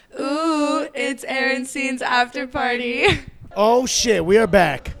It's Aaron Scene's after party. Oh shit, we are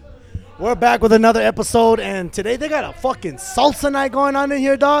back. We're back with another episode, and today they got a fucking salsa night going on in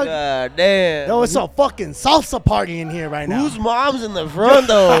here, dog. God damn. Yo, it's a fucking salsa party in here right now. Whose mom's in the front,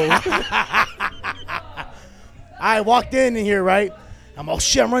 though? I walked in here, right? I'm oh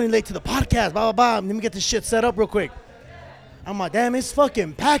shit, I'm running late to the podcast, blah, blah, blah. Let me get this shit set up real quick. I'm like, damn, it's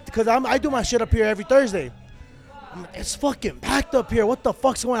fucking packed, because I do my shit up here every Thursday. I'm like, it's fucking packed up here. What the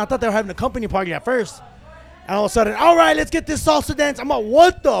fuck's going on? I thought they were having a company party at first. And all of a sudden, all right, let's get this salsa dance. I'm like,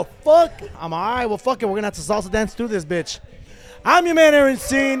 what the fuck? I'm all right, well, fuck it. We're going to have to salsa dance through this bitch. I'm your man, Aaron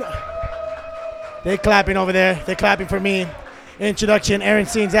Scene. They clapping over there. They're clapping for me. Introduction, Aaron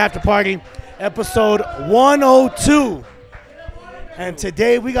Scene's After Party, episode 102. And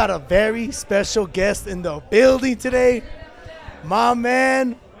today we got a very special guest in the building today. My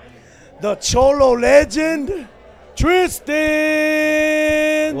man, the Cholo legend, Tristan.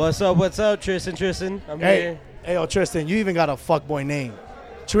 What's up, Tristan? I'm here. Hey, yo, Tristan, you even got a fuckboy name.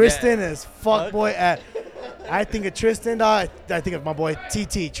 Tristan is fuckboy at. I think of Tristan, dog. I think of my boy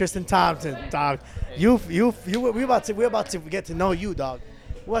TT, Tristan Thompson, dog. We're about to get to know you, dog.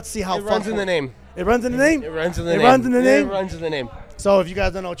 Let's see how It runs in the name. It runs in the name. It runs in the name. It runs in the name. It runs in the name. So if you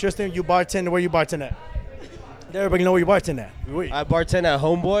guys don't know Tristan, you bartend. Where you bartend at? Let everybody know where you bartend at. I bartend at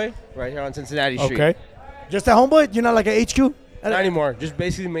Homeboy right here on Cincinnati Street. Okay. Just at Homeboy? You're not like at HQ? Not anymore. Just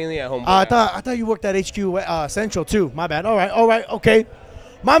basically mainly at Homeboy. I thought you worked at HQ Central too. My bad. All right. Okay.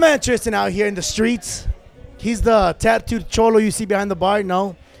 My man Tristan out here in the streets. He's the tattooed cholo you see behind the bar.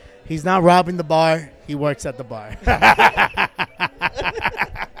 No, he's not robbing the bar. He works at the bar.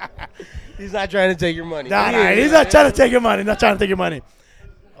 He's not trying to take your money. Nah, he's not trying to take your money.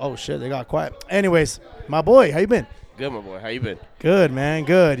 Oh shit, they got quiet. Anyways, my boy, how you been? Good, my boy. How you been? Good, man.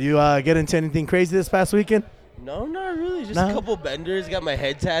 Good. You get into anything crazy this past weekend? No, not really. Just Nah. a couple benders. Got my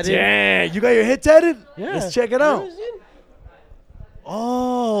head tatted. Yeah, you got your head tatted? Yeah. Let's check it out. You know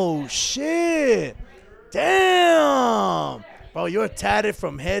Oh, shit. Damn. Bro, you're tatted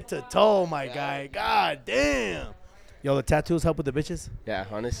from head to toe, my guy. God damn. Yo, the tattoos help with the bitches? Yeah,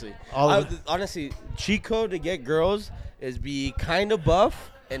 honestly. All Honestly, cheat code to get girls is be kind of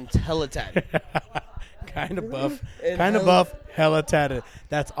buff and hella tatted. kind of buff. And Kind of buff, hella tatted.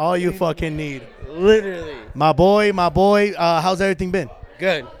 That's all you fucking need. Literally. My boy, how's everything been?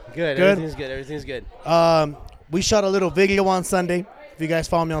 Good. Everything's good. We shot a little video on Sunday. If you guys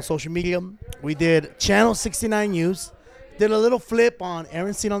follow me on social media, we did Channel 69 News. Did a little flip on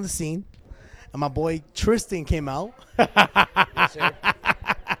Aaron Scene on the Scene. And my boy Tristan came out. Yes, sir.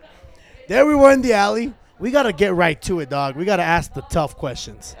 There we were in the alley. We got to get right to it, dog. We got to ask the tough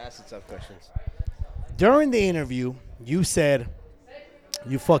questions. Ask the tough questions. During the interview, you said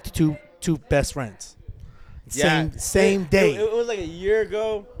you fucked two best friends. Same day. It was like a year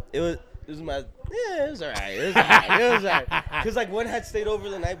ago. It was my it was all right. It was all right. Cuz like one had stayed over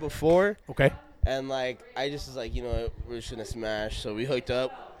the night before, Okay. and like I just was like, you know, we're just going to smash, so we hooked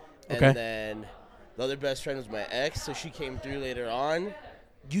up. And Okay. then the other best friend was my ex, so she came through later on.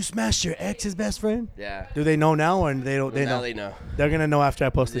 You smashed your ex's best friend? Yeah. Do they know now or they don't? They Now know. they know. They're gonna know after I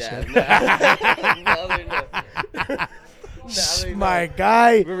post this shit. Now they know. Now they know. My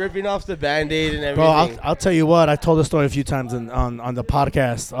guy. We're ripping off the Band-Aid and Bro, everything. I'll tell you what. I told the story a few times on the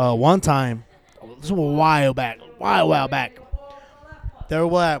podcast. One time, this was a while back.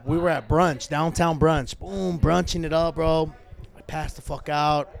 We were at brunch, downtown brunch. Boom, brunching it up, bro. I passed the fuck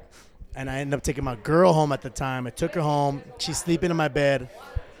out, and I ended up taking my girl home at the time. I took her home. She's sleeping in my bed.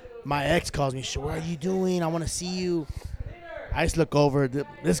 My ex calls me. What are you doing? I want to see you. I just look over.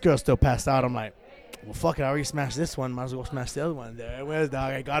 This girl's still passed out. I'm like, well, fuck it. I already smashed this one. Might as well smash the other one. There it was,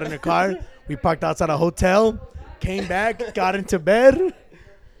 dog. I got in her car. We parked outside a hotel. Came back. Got into bed.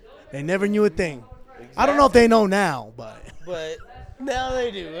 They never knew a thing. I don't know if they know now, but now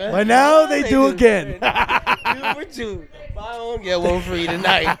they do. Man. But now they do again. 2 for 2. Buy one, get one free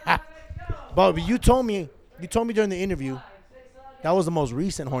tonight. But you told me during the interview that was the most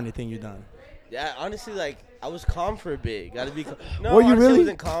recent horny thing you done. Yeah, honestly, like I was calm for a bit. Gotta be. No, Were you honestly, really? I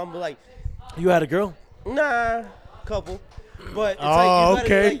wasn't calm, but like, You had a girl? nah, couple. But it's Oh, like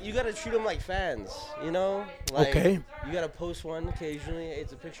okay. you gotta treat them like fans, you know? Like, Okay. You gotta post one occasionally.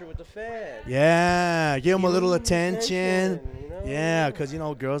 It's a picture with the fan. Yeah, give them a little Give 'em attention. you know? Yeah, because,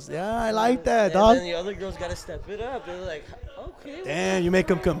 girls, yeah, I like that, And dog. then the other girls gotta step it up. They're like, okay. Damn, you make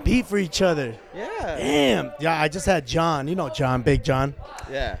them compete for each other. Yeah. Damn. Yeah, I just had John. You know John, Big John.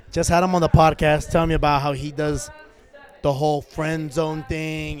 Yeah. Just had him on the podcast telling me about how he does the whole friend zone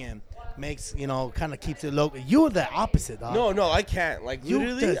thing and makes, kind of keeps it low. You're the opposite, dog. No, I can't. Like You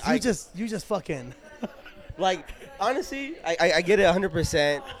literally, just fucking. Like, honestly, I get it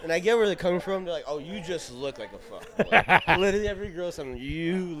 100%, and I get where they're coming from. They're like, oh, you just look like a fuck. Like, literally every girl, something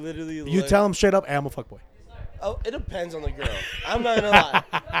you literally. You look. tell them straight up, hey, I'm a fuckboy. Oh, it depends on the girl. I'm not gonna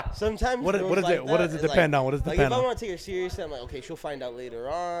lie. Sometimes What girls is like it? What that, does it it's depend on? What does it like depend if on? I want to take her seriously, I'm like, okay, she'll find out later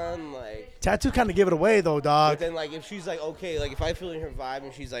on. Like, Tattoo kind of give it away though, but dog. then like if she's like, okay, like if I feel in her vibe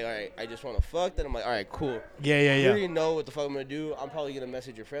and she's like, all right, I just want to fuck, then I'm like, all right, cool. Yeah, You yeah. already know what the fuck I'm gonna do. I'm probably gonna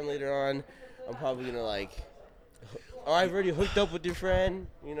message your friend later on. I'm probably gonna like, or I've already hooked up with your friend.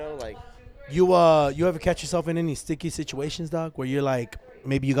 You know, like. You ever catch yourself in any sticky situations, dog, where you're like,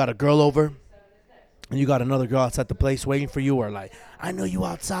 maybe you got a girl over, and you got another girl outside the place waiting for you, or like, I know you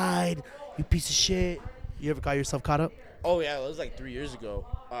outside, you piece of shit. You ever got yourself caught up? Oh yeah, it was like 3 years ago.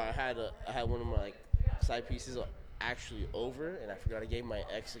 I had one of my like side pieces actually over, and I forgot I gave my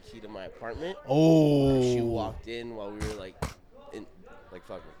ex a key to my apartment. Oh. She walked in while we were like, fucking.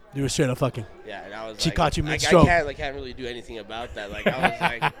 You were straight up fucking. Yeah, and I was. She like, caught you mid-stroke. I can't really do anything about that. Like I was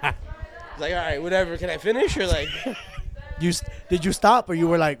like, all right, whatever. Can I finish or like? Did you stop, or you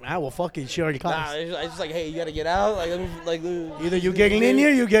were like, well, fucking, she already caught Nah, us. I just like, hey, you gotta get out. Like, Either you getting in here,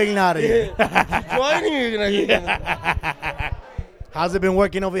 or you getting out of here. Join here, you're gonna How's it been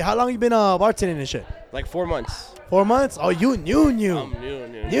working over here? How long you been bartending and shit? Like 4 months. 4 months? Oh, you new. I'm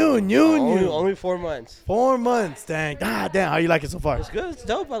new. Only 4 months. 4 months, dang. God damn, how you like it so far? It's good. It's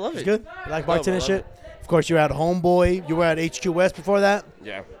dope. I love It's it. good? You like Dope, I bartending and love shit? it. Of course, you were at Homeboy. You were at HQ West before that.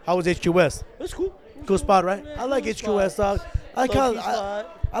 Yeah. How was HQ West? It's cool. Cool spot, right? I like HQ West, dog. I like Low-key how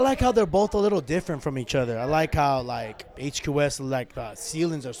spot. I like how they're both a little different from each other. I like how like HQ West, like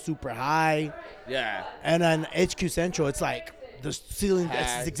ceilings are super high, Yeah. and then HQ Central, it's like the ceiling. It's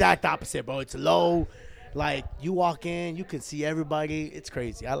Packed. the exact opposite, bro. It's low. Like you walk in, you can see everybody. It's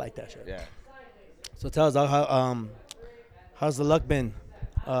crazy. I like that shit. Yeah. So tell us, dog, how's the luck been,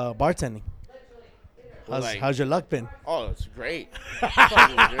 bartending? How's your luck been? Oh, it's great. It's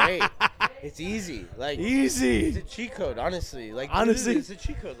fucking great. It's easy. Like it's Easy. a cheat code, honestly. Like Honestly? it's a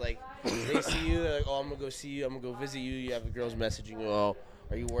cheat code. Like they see you, they're like, oh, I'm gonna go see you. I'm gonna go visit you. You have the girls messaging you. Oh,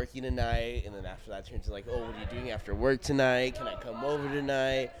 are you working tonight? And then after that turns to like, oh, what are you doing after work tonight? Can I come over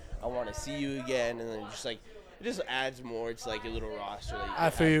tonight? I want to see you again. And then just like it just adds more to like your little roster that you I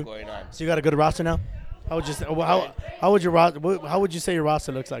feel have you. going on. So you got a good roster now? How would you say, how would you say your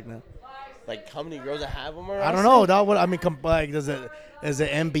roster looks like now? Like how many girls I have on my roster? I don't know, dog. What I mean, like, is it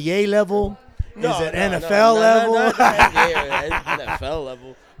NBA level? No, is it no, NFL level? Not NFL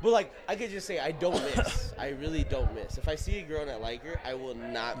level. But like I could just say I don't miss. I really don't miss. If I see a girl and I like her, I will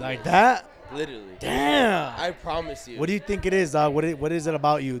not Like miss. that? Literally. Damn. I promise you. What do you think it is, dog? What is it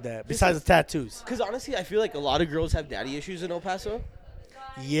about you that besides the tattoos? Because honestly, I feel like a lot of girls have daddy issues in El Paso,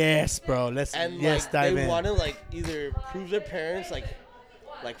 Yes, bro. Let's and yes like dive they in. want to like either prove their parents like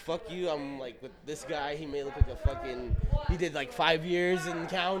fuck you, I'm like with this guy, he may look like a fucking, he did like 5 years in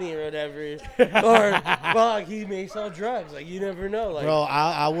county or whatever, or fuck, he may sell drugs. Like you never know. Like Bro,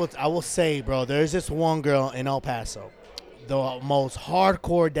 I will say, bro, there's this one girl in El Paso, the most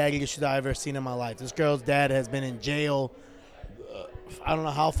hardcore daddy issues I've ever seen in my life. This girl's dad has been in jail, I don't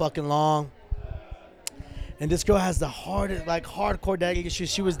know how fucking long. And this girl has the hardest, like, hardcore daddy issues.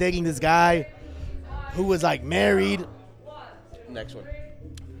 She was dating this guy who was, like, married. next one.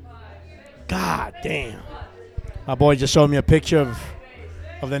 God damn. My boy just showed me a picture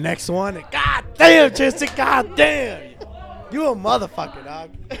of the next one. God damn, Tristan. God damn. You a motherfucker,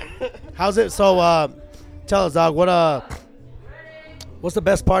 dog. How's it? So, tell us, dog, what's the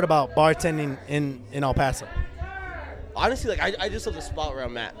best part about bartending in El Paso? Honestly, like I just love the spot where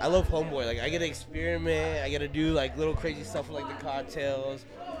I'm at. I love Homeboy. Like I get to experiment. I get to do like little crazy stuff with like the cocktails.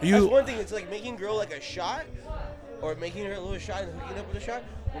 That's one thing. It's like making girl like a shot, or making her a little shot and hooking up with a shot,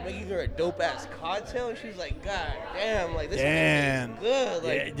 or making her a dope ass cocktail. And she's like, God damn, like this Damn. is good.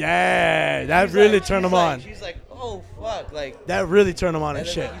 Like Yeah, that she's really like- turned she's them like- on. She's like, oh fuck, like. That really turned them on And and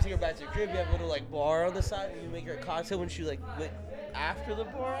then shit. like, you take her back to your crib. You have a little like bar on the side, and you make her a cocktail when she like went after the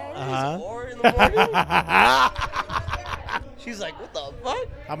bar hours Uh-huh. or in the morning. She's like, what the fuck?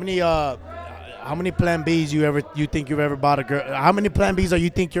 How many Plan Bs you think you've ever bought a girl? How many Plan Bs are you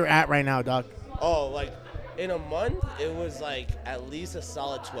think you're at right now, dog? Oh, like in a month, it was like at least a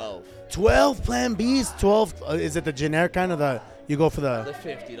solid 12. 12 Plan Bs. 12. Is it the generic kind of you go for The the?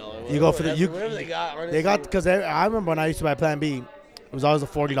 $50. You go for the whatever they got. Honestly. They got because I remember when I used to buy Plan B, it was always a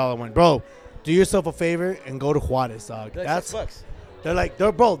 $40 one, bro. Do yourself a favor and go to Juarez, dog. Like That's $6. they're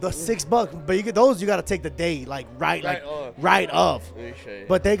 $6, but you gotta take the day right of. Let me show you.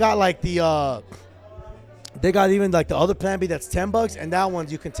 But they got like they got even like the other Plan B that's $10, and that one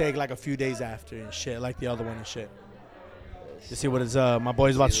you can take like a few days after and shit, like the other one and shit. You see what is my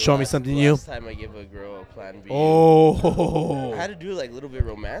boy's about to show me something new. Last time I give a girl a plan B. Oh, I had to do like a little bit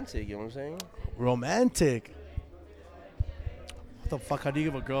romantic. You know what I'm saying? romantic. What the fuck? How do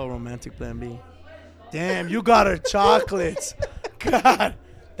you give a girl a romantic plan B? Damn, you got her chocolates. God,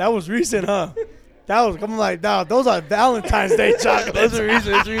 that was recent, huh? That was. I'm like, no, those are Valentine's Day chocolates. Those are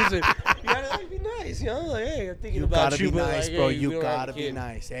recent. You gotta like be nice, you know. Like, hey, I'm thinking about you, be but nice, like, bro. hey, we You don't have a gotta be kid.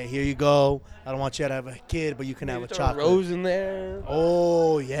 nice. Hey, here you go. I don't want you to have a kid, but you can have Maybe a throw chocolate. rose in there.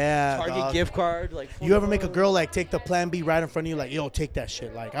 Oh yeah. Target dog. gift card, like. You ever make a girl like take the plan B right in front of you, like, yo, take that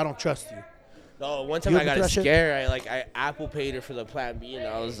shit. Like, I don't trust you. No, one time You I ever got do a that shit? scare. I Apple paid her for the plan B, and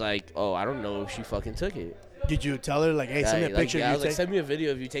I was like, oh, I don't know if she fucking took it. Did you tell her like, hey, send me a picture? Yeah, I you was like, take? send me a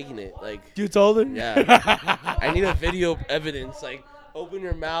video of you taking it. Like, You told her? yeah. I need a video evidence. Like, open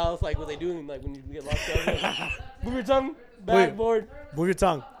your mouth, like what they do, like when you get locked up. Like, move your tongue, backboard. Move your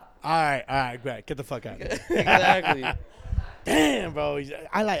tongue. All right, great. Get the fuck out. Exactly. Damn, bro.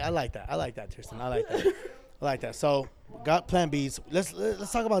 I like that. I like that, Tristan. I like that. So, got plan Bs.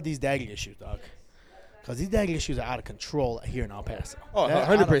 Let's talk about these daddy issues, dog. Because these daddy issues are out of control here in El Paso. Oh, They're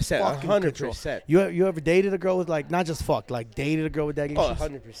out of 100%, fucking 100%. control. You ever dated a girl with, like, not just fuck, like, dated a girl with daddy Oh, issues?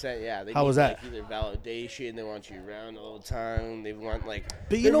 100%, yeah. They How need, was that? Like, either validation, they want you around all the time. They want, like,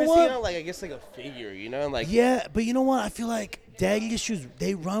 But you they're know missing what? out, like, I guess, like, a figure, you know? Like, Yeah, but you know what? I feel like daddy issues,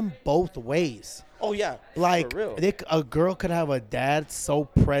 they run both ways. oh, yeah. Like, for real. a girl could have a dad so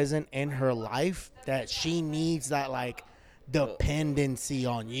present in her life that she needs that, like, dependency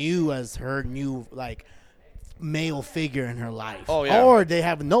on you as her new, like, male figure in her life. Oh, yeah. Or they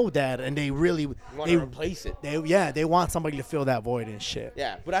have no dad and they really want to replace it. they want somebody to fill that void and shit.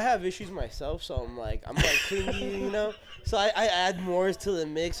 Yeah, but I have issues myself, so I'm like clingy, you know. So I add more to the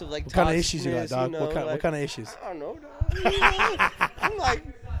mix of like. What kind of issues you got, toxicness, dog? You know, What kind of issues? I don't know, dog. You know, I'm like,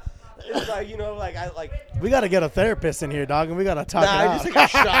 it's like, you know, like I like. We gotta get a therapist in here, dog, and we gotta talk. Nah, it I just out. take a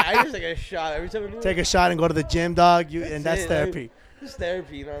shot. I just take a shot every time I do it. Take a shot and go to the gym, dog. And that's it, therapy. It's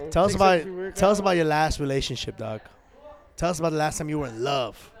therapy, you know. Tell us Take about something to work tell us out. about your last relationship, dog. Tell us about the last time you were in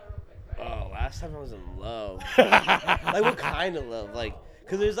love. Oh, last time I was in love. Like, what kind of love? Like,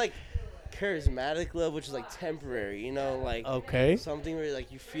 because there's, like, charismatic love, which is, like, temporary, you know? Like, Okay. something where,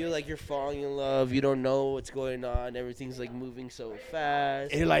 like, you feel like you're falling in love. You don't know what's going on. Everything's, like, moving so fast.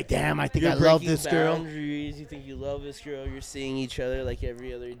 And you're like, damn, I think You're I love breaking this girl. boundaries. You think you love this girl. You're seeing each other, like,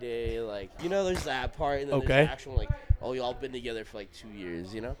 every other day. Like, you know, there's that part. And then Okay. there's the actual, like, oh, y'all been together for, like, 2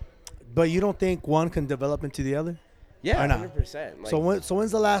 years, you know? But you don't think one can develop into the other? Yeah, Or not? 100%. Like, So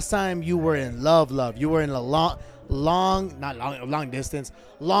when's the last time you were in love? You were in a long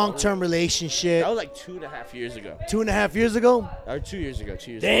term relationship. that was, like, 2.5 years ago. 2.5 years ago? Or 2 years ago.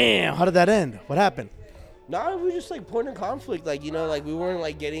 2 years ago. Damn, how did that end? What happened? No, we were just like point of conflict. Like, you know, like we weren't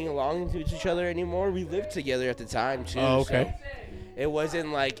like getting along to each other anymore. We lived together at the time too. Oh, okay. So it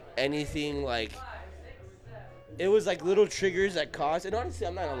wasn't like anything like. It was like little triggers that caused. And honestly,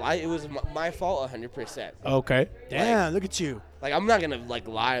 I'm not gonna lie. It was my fault 100%. Okay. Damn, look at you. Like, I'm not gonna like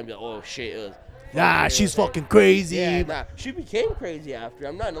lie and be like, oh shit, it was. Nah, she's fucking crazy. Yeah, nah. She became crazy after.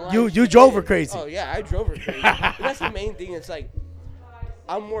 I'm not gonna lie. You She drove her did. crazy. Oh yeah, I drove her crazy. And that's the main thing. It's like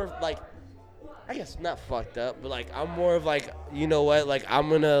I'm more of, like, I guess not fucked up, but like I'm more of like, you know what? Like, I'm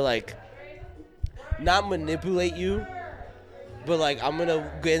gonna like not manipulate you, but like I'm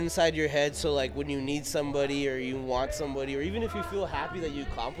gonna get inside your head. So like when you need somebody or you want somebody, or even if you feel happy that you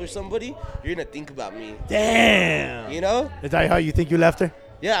accomplished somebody, you're gonna think about me. Damn. You know? Is that how you think you left her?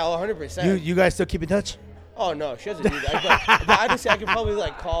 Yeah, 100%. You guys still keep in touch? Oh no, she doesn't do that. But honestly, I could probably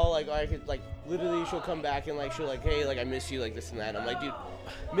like call, like, or I could like literally, she'll come back and like she'll like, hey, like I miss you, like this and that. And I'm like, dude,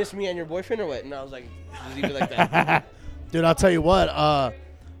 miss me and your boyfriend or what? And I was like, just leave it like that. Dude, I'll tell you what.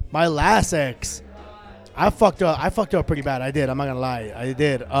 My last ex, I fucked her up pretty bad. I did. I'm not gonna lie. I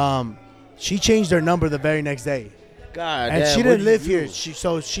did. She changed her number the very next day, God, and damn, she what didn't did live you here.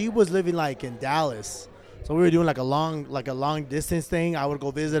 do? She was living like in Dallas. So we were doing like a long distance thing. I would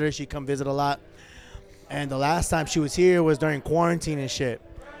go visit her. She'd come visit a lot. And the last time she was here was during quarantine and shit.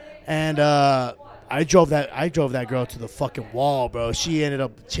 And I drove that girl to the fucking wall, bro. She ended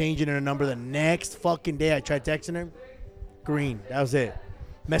up changing her number the next fucking day. I tried texting her. Green. That was it.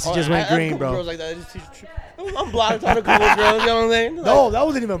 Messages went I green, have a couple bro. Girls like that. I'm blocked on a couple of girls. You know what I'm saying? No, that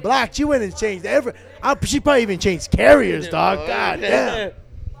wasn't even black. She went and changed she probably even changed carriers, dog. God damn.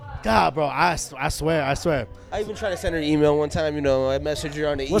 God, bro, I swear. I even tried to send her an email one time. You know, I messaged her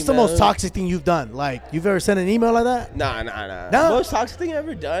on the email. What's the most toxic thing you've done? Like, you've ever sent an email like that? Nah. No? The most toxic thing I've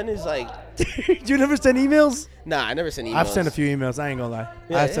ever done is like, You never send emails? nah, I never sent emails. I've sent a few emails. I ain't gonna lie.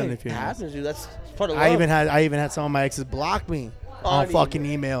 Yeah, I've sent hey, a few it emails. happens, dude. That's part of love. I even had some of my exes block me on dude. fucking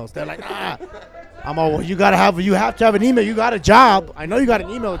emails. They're like, I'm all, well, you have to have an email. You got a job. I know you got an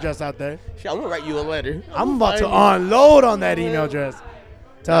email address out there. Shit, I'm gonna write you a letter. I'm about to unload on that email address.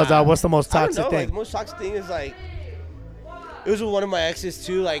 Tell us, what's the most toxic I don't know, thing? Like, the most toxic thing is like, it was with one of my exes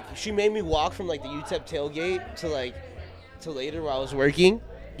too. Like, she made me walk from like the UTEP tailgate to later while I was working.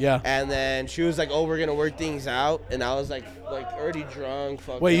 Yeah. And then she was like, "Oh, we're gonna work things out," and I was like already drunk.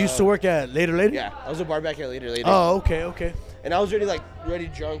 Fucked Wait, you up. used to work at Later? Yeah, I was a bar back at later. Oh, okay. And I was already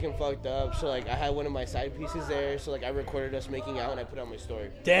drunk and fucked up. So like I had one of my side pieces there. So like I recorded us making out and I put it on my story.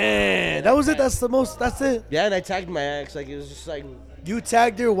 Damn, that was it. That's it. Yeah, and I tagged my ex. Like it was just like You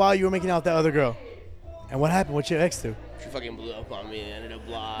tagged her while you were making out with that other girl. And what happened? What's your ex do? she fucking blew up on me and ended up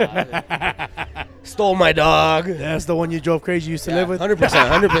blocked. Stole my dog. That's the one you drove crazy. You used to live with.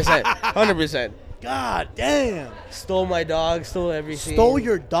 100%. God damn. Stole my dog. Stole everything. Stole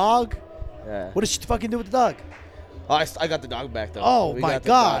your dog? Yeah. What did she fucking do with the dog? Oh, I got the dog back though. Oh, We my got the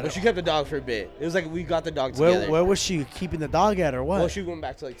God. dog. But she kept the dog for a bit. It was like we got the dog together. Where was she keeping the dog at or what? Well, she went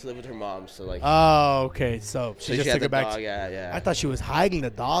back to live with her mom. So like. Oh, okay. So she just had took the her back. dog, yeah. I thought she was hiding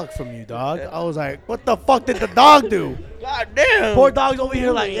the dog from you, dog. I was like, what the fuck did the dog do? God damn. Poor dog's over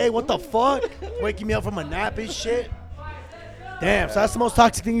here like, hey, what the fuck? Waking me up from a nap and shit. Damn, so that's the most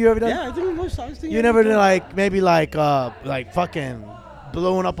toxic thing you ever done? Yeah, I think the most toxic thing. You never did like fucking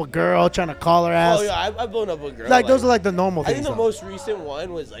blowing up a girl, trying to call her ass? Oh yeah, I've blown up a girl. Like those are like the normal I things. think the though. most recent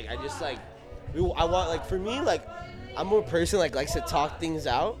one was like I want like for me like I'm a person like likes to talk things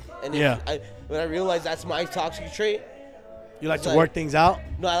out, and when I realize that's my toxic trait. You like it's to like- work things out?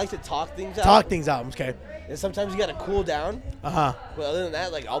 No, I like to talk things out. Talk things out, okay. And sometimes you gotta cool down. Uh-huh. But other than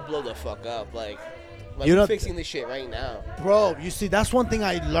that, like I'll blow the fuck up. Like You know- I'm fixing this shit right now. Bro, you see, that's one thing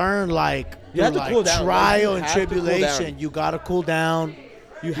I learned, like, You have through, to like, cool down. trial You and have to cool tribulation. down. You gotta cool down.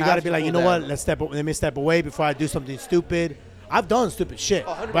 You have gotta to be like, cool you know what? down. Let me step away before I do something stupid. I've done stupid shit,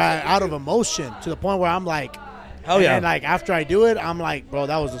 100% but out of too. emotion to the point where I'm like, Hell yeah. And like after I do it, I'm like, bro,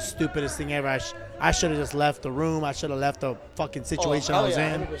 that was the stupidest thing ever. I should have just left the room. I should have left the fucking situation I was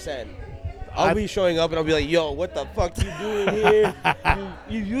in. 100%. I'll be showing up and I'll be like, yo, what the fuck you doing here?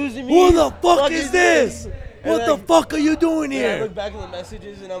 you using me? Who the fuck is this? And What the then- fuck are you doing Yeah, I here? look back at the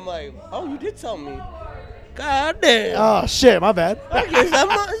messages and I'm like, oh, you did tell me. God damn. Oh shit, my bad. I guess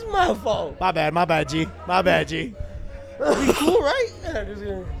it's my fault. My bad, G. My bad, G. We cool, right? Yeah, just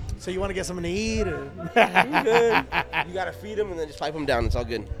gonna, So you want to get something to eat? Or? we good. You gotta feed them and then just pipe them down. It's all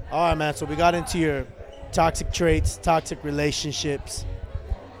good. All right, man. So we got into your toxic traits, toxic relationships.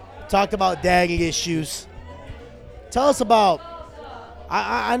 Talked about dagging issues. Tell us about.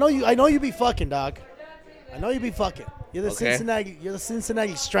 I know you be fucking, dog. I know you be fucking. You're the Okay.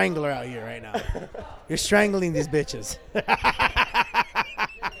 Cincinnati strangler out here right now. You're strangling these bitches.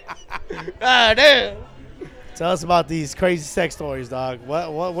 Ah, damn. Tell us about these crazy sex stories, dog.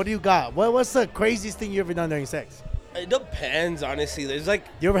 What do you got? What's the craziest thing you ever done during sex? It depends, honestly. There's like,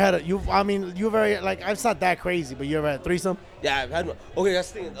 You ever had you ever like, it's not that crazy, but you ever had a threesome? yeah, I've had. Okay,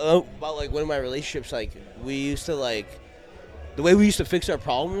 that's the thing about like one of my relationships. Like, we used to like, the way we used to fix our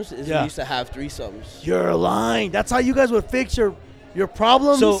problems is Yeah. we used to have threesomes. You're lying. That's how you guys would fix your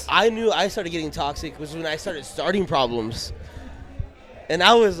problems? So I knew I started getting toxic was when I started starting problems. And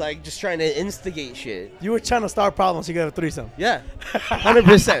I was like just trying to instigate shit. you were trying to start problems, so you got a threesome. Yeah,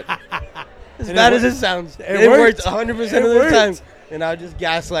 100%. As And bad it as it sounds, it it worked worked. 100% It of the worked. time. And I would just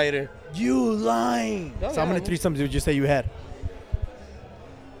gaslight her. You lying. Oh, So how yeah, many man. threesomes would you say you had?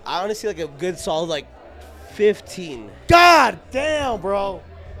 I honestly like a good solid like 15. God damn, bro.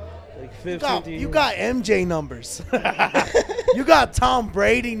 Like 15. You got MJ numbers. You got Tom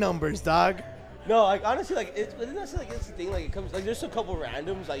Brady numbers, dog. No, like honestly, like it's not like it's the thing. Like it comes like there's a couple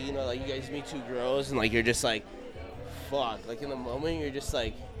randoms. Like you know, like you guys meet two girls and like you're just like, fuck. Like in the moment, you're just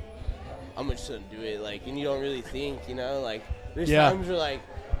like, I'm just gonna do it. Like and you don't really think. You know, like there's Yeah. times where like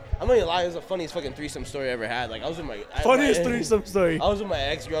I'm not gonna lie, it was the funniest fucking threesome story I ever had. Like I was with my Funniest threesome story. I was with my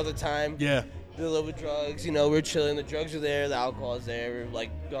ex girl at the time. Yeah. Did a little bit of drugs. You know, we're chilling. The drugs are there. The alcohol is there. We're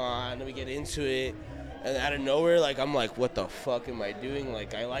like gone. Then we get into it. And out of nowhere, like, I'm like, what the fuck am I doing?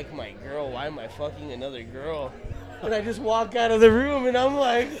 Like, I like my girl. Why am I fucking another girl? And I just walk out of the room, and I'm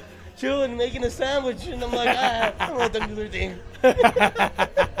like, chilling, making a sandwich. And I'm like, I'm gonna let them do their thing.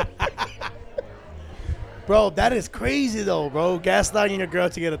 Bro, that is crazy though, bro. Gaslighting your girl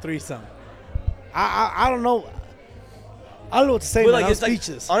to get a threesome. I don't know. I don't know what to say, But, man. like, I'm it's like,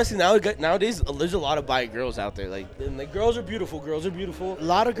 speechless. honestly, nowadays, there's a lot of bi girls out there. Like, and the girls are beautiful. Girls are beautiful. A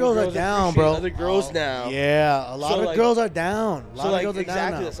lot of girls are down, appreciate bro. Other girls now. Yeah, a lot So, of like- girls are down. A lot So of like girls are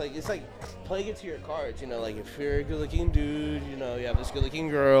exactly, down now. it's like playing it to your cards. You know, like if you're a good-looking dude, you know, you have this good-looking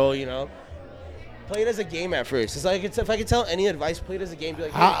girl, you know, play it as a game at first. It's like if I could tell any advice, play it as a game. Be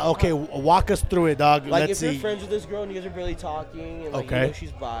like, hey, Okay, walk us through it, dog. like Let's if see. you're friends with this girl and you guys are barely talking, and like Okay. you know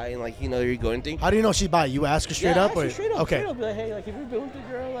she's bi, and like you know you're going thing. How do you know she's bi? You ask her straight yeah, up, ask or her straight up, okay? Straight up, be like, hey, like have you been with the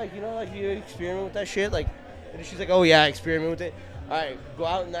girl? Like you know, like you experiment with that shit, like. And she's like, oh yeah, I experiment with it. All right, go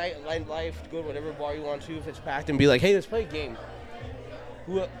out at night, life, go to whatever bar you want to if it's packed, and be like, hey, let's play a game.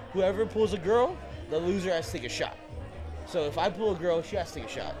 Whoever pulls a girl, the loser has to take a shot. So if I pull a girl, she has to take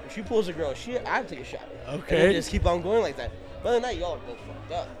a shot. If she pulls a girl, I have to take a shot. Okay. And then just keep on going like that. By the night, y'all are both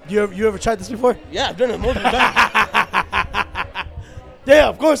fucked up. You ever tried this before? Yeah, I've done it multiple times. Yeah,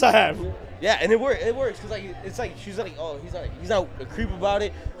 of course I have. Yeah, and it works. It works because like it's like she's like, oh, he's not a creep about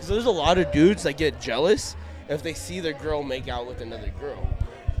it. Because there's a lot of dudes that get jealous if they see their girl make out with another girl.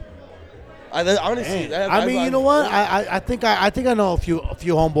 Honestly, You know what? I think I know a few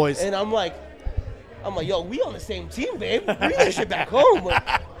homeboys. And I'm like, yo, we on the same team, babe. Bring that shit back home.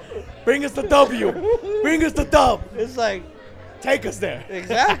 Bring us the W. Bring us the dub. It's like, Take us there.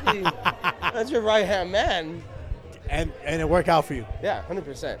 exactly. That's your right hand man. And it worked out for you. Yeah,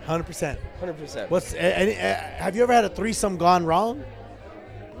 100%. 100%. 100%. Have you ever had a threesome gone wrong?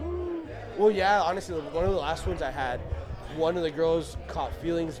 Well, yeah, honestly, one of the last ones I had, one of the girls caught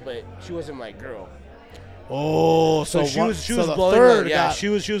feelings, but she wasn't my girl. Oh, So she was the blowing third up. Yeah, got- she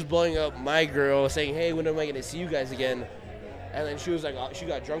was blowing up my girl, saying, "Hey, when am I gonna see you guys again?" And then she was like, she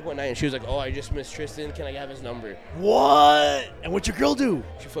got drunk one night, and she was like, "Oh, I just missed Tristan. Can I have his number?" What? And what'd your girl do?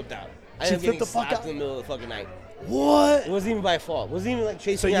 She flipped out. She I ended up flipped getting the fuck slapped out? in the middle of the fucking night. What? It wasn't even by fault. It wasn't even like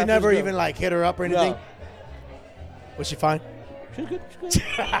chasing. So me you after never this girl. even like hit her up or anything? No. Was she fine? She was good. She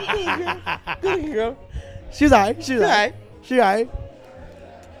was good. Good girl. She's alright. She's alright. alright. She alright.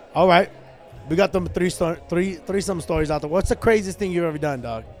 All right. We got them threesome stories out there. What's the craziest thing you've ever done,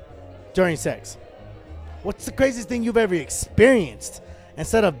 dog? During sex? What's the craziest thing you've ever experienced?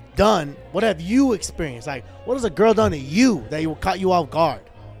 Instead of done, what have you experienced? Like, what has a girl done to you that caught you off guard?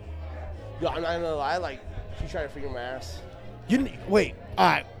 Yo, I'm not gonna lie. Like, she tried to finger my ass. Wait. All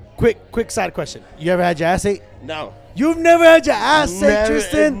right. Quick side question. You ever had your ass ate? No. You've never had your ass ate, Never-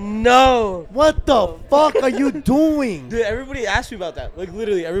 Tristan? No. What the fuck are you doing? Dude, everybody asks me about that. Like,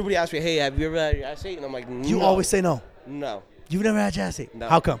 literally, everybody asks me, hey, have you ever had your ass ate? And I'm like, no. You always say no. No. You've never had your ass ate? No.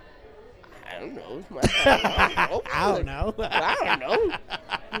 How come? I don't know. I don't know. I don't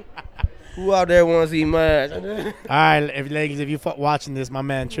know. Who out there wants to eat my ass? All right, ladies, if you're watching this, my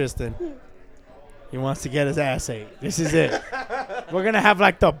man Tristan, he wants to get his ass ate. This is it. We're going to have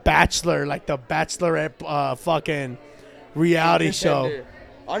like the Bachelorette fucking reality show.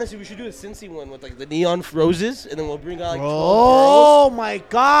 Honestly, we should do a Cincy one with like the neon roses, and then we'll bring out like 12 Oh girls. my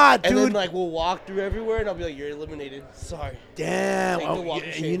God, And dude. then like we'll walk through everywhere, and I'll be like, "You're eliminated. Sorry." Damn. Take the Oh, walk of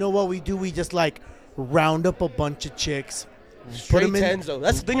and shame. you know what we do? We just like round up a bunch of chicks. Straight them in- tens though.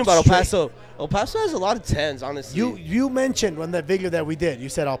 That's the thing about El straight- Paso. El Paso has a lot of tens, honestly. You mentioned on that video that we did, you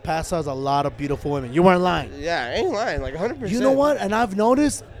said El Paso has a lot of beautiful women. You weren't lying. Yeah, I ain't lying. Like 100%. You know what? And I've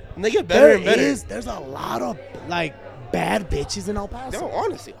noticed And they get better and better. there's a lot of like bad bitches in El Paso. No,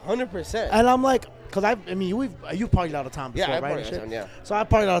 honestly, 100%. And I'm like, because you've partied out of town before, Yeah, I right? partied and out of shit? town, yeah. So I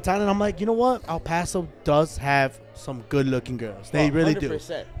partied out of town, and I'm like, you know what? El Paso does have some good-looking girls. They really do.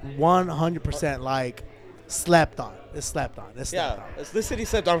 100%. 100% like slept on. It's slept on. It's slept Yeah, on. this city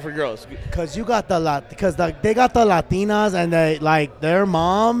slept on for girls. Because you got they got the Latinas, and they like their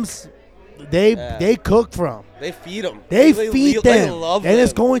moms. They cook for them. They feed them. They feed them. They love and them.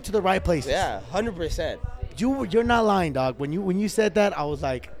 it's going to the right places. Yeah, 100%. You're not lying, dog. When you said that, I was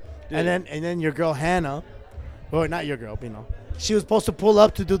like, Dude. and then your girl Hannah, or not your girl, she was supposed to pull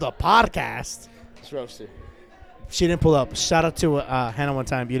up to do the podcast. It's roasted. She didn't pull up. Shout out to Hannah one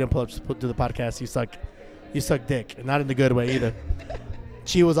time. You didn't pull up to do the podcast. You suck dick, and not in the good way either.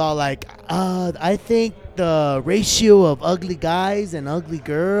 She was all like, I think the ratio of ugly guys and ugly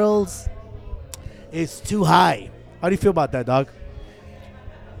girls is too high. How do you feel about that, dog?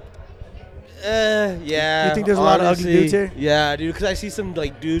 Yeah. You think there's a lot of ugly dudes here? Yeah, dude. Because I see some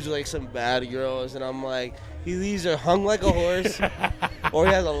like dudes with like some bad girls, and I'm like, he either hung like a horse, or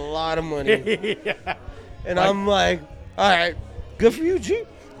he has a lot of money. Yeah. And I'm like, all right, good for you, G.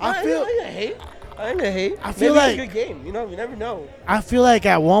 I ain't gonna hate. I ain't gonna hate. I feel Maybe like- it's a good game. You know, you never know. I feel like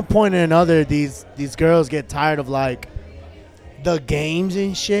at one point or another, these girls get tired of like the games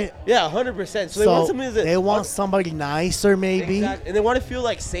and shit. Yeah, 100%. So they want something that they want somebody nicer, maybe. Exactly. And they want to feel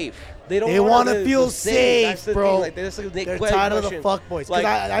like safe. They don't. They want to feel safe, That's the bro. Thing. Like, they just, like, They're quick tired of the question. fuck boys. Like,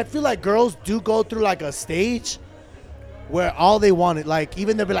 I feel like girls do go through like a stage where all they wanted, like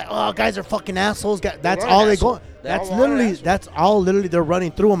even they'll be like, oh, guys are fucking assholes. That's want all an they asshole. go. They That's all want an literally asshole. that's all literally they're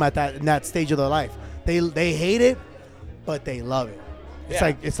running through them in that stage of their life. They hate it, but they love it. It's Yeah.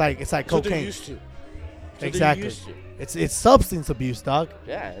 like That's what they're cocaine. used to. So exactly. Used to. It's substance abuse, dog.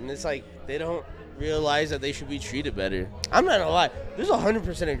 Yeah, and it's like they don't realize that they should be treated better. I'm not gonna lie. There's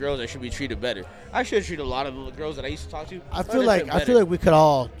 100% of girls that should be treated better. I should treat a lot of the girls that I used to talk to. I feel like we could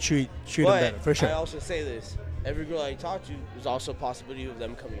all treat them better for sure. I also say this: every girl I talk to, there's also a possibility of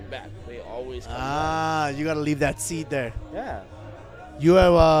them coming back. They always come back. You gotta leave that seed there. Yeah. You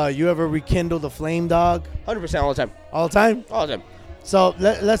ever rekindle the flame, dog? 100% all the time. All the time. All the time. So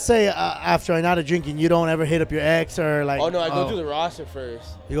let's say after a night of drinking, you don't ever hit up your ex or like. Oh no, I go through the roster first.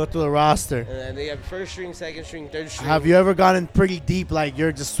 You go through the roster. And then they have first string, second string, third string. Have you ever gotten pretty deep? Like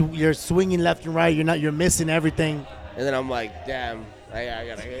you're swinging left and right. You're missing everything. And then I'm like, damn, I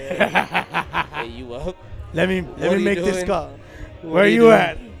gotta hey you up. Let me make this call. Where are you doing?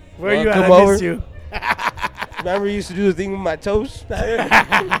 at? Where you at? Come I over. missed you. Remember you used to do the thing with my toes?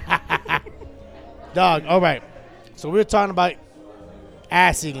 Dog, all right. So we were talking about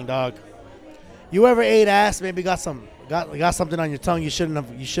ass eating, dog. You ever ate ass? Maybe got something on your tongue you shouldn't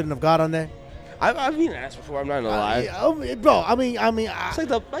have got on there. I've eaten ass before. I'm not gonna lie. Bro. I mean,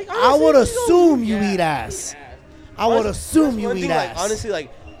 it's I would assume you eat ass. I would assume you eat ass. Honestly,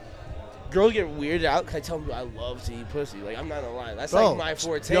 girls get weirded out because I tell them I love to eat pussy. Like, I'm not gonna lie. That's Bro, like my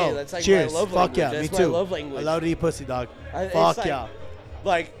forte. yo, That's like cheers. my love Fuck language. yeah, That's me my too. love language. I love to eat pussy, dog. It's Fuck like, yeah.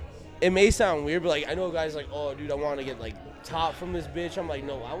 Like, it may sound weird, but like I know guys like, oh, dude, I want to get like top from this bitch. I'm like,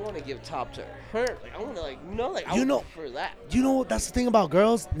 no, I want to give top to her. Like, I want to I would prefer that. You know what? That's the thing about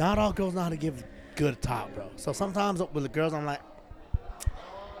girls. Not all girls know how to give good top, bro. So sometimes with the girls, I'm like,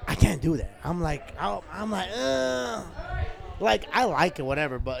 I can't do that. I'm like, like I like it,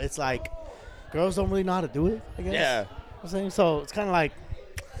 whatever. But it's like, girls don't really know how to do it, I guess. Yeah. I'm saying so. It's kind of like,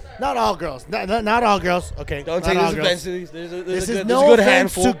 not all girls. Not all girls. Okay. Don't take this offensively. There's a no good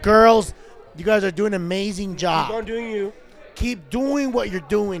offense handful. to girls. You guys are doing an amazing job. Keep on doing you. Keep doing what you're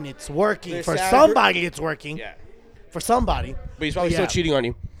doing. It's working. There's For sad somebody, it's working. Yeah. For somebody. But he's probably still cheating on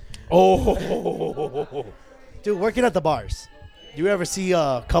you. Oh. Dude, working at the bars. Do you ever see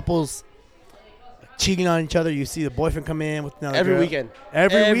couples cheating on each other? You see the boyfriend come in with another Every girl? weekend.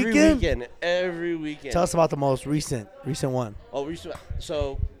 Every weekend? Every weekend. Tell us about the most recent one. Oh,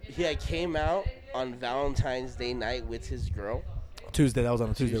 so he came out on Valentine's Day night with his girl. Tuesday. That was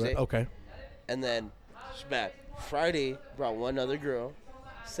on a Tuesday, right? Okay. And then, it's bad. Friday, brought one other girl.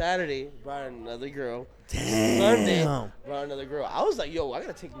 Saturday, brought another girl. Damn. Sunday, brought another girl. I was like, yo, I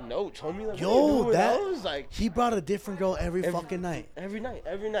gotta take notes, homie. Like, I was like, he brought a different girl every fucking night. Every night.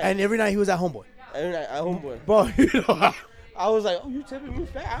 And every night he was at homeboy. Every night at homeboy. Bro, you know. I was like, oh, you tipping me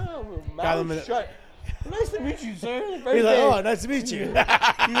fat? Mouth shut. Nice to meet you, sir. He's like, oh, nice to meet you.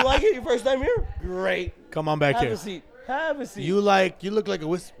 You like it? Your first time here? Great. Come on back here. Have a seat. You look like a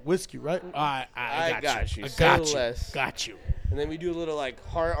whiskey, right? I got you. Got you. And then we do a little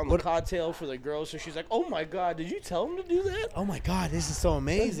heart on the cocktail for the girl. So she's like, "Oh my god, did you tell him to do that?" Oh my god, this is so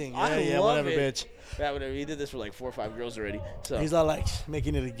amazing. I love whatever, it. bitch. Yeah, whatever. He did this for 4 or 5 girls already. So he's not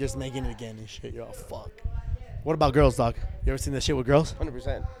making it again and shit. You're all fuck. What about girls, dog? You ever seen that shit with girls?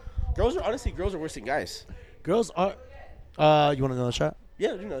 100%. Girls are worse than guys. Girls are. You want another shot?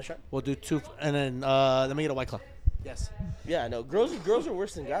 Yeah, do another shot. We'll do 2, and then let me get a White Claw. Yes. Yeah, no. Girls are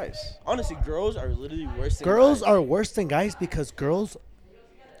worse than guys. Honestly, girls are literally worse than guys. Girls are worse than guys because girls.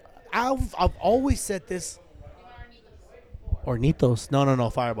 I've always said this. Hornitos. No.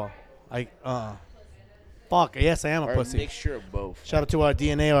 Fireball. Fuck. Yes, I am a pussy. A mixture of both. Shout out to our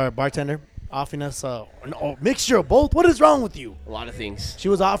DNA, our bartender, offering us a mixture of both. What is wrong with you? A lot of things. She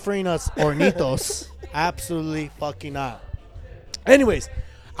was offering us Hornitos. Absolutely fucking not. Anyways,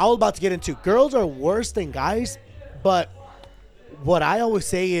 I was about to get into girls are worse than guys, but what I always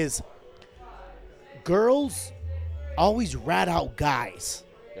say is girls always rat out guys.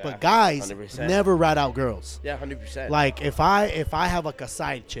 Yeah, but guys 100%. never rat out girls. Yeah, 100%. Like if I have a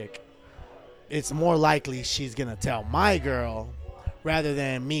side chick, it's more likely she's gonna tell my girl rather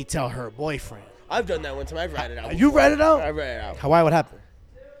than me tell her boyfriend. I've done that one time. I've ratted out. You ratted out? I ratted out. Why? What happened?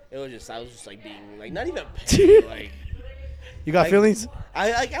 I was just being not even petty, You got feelings? I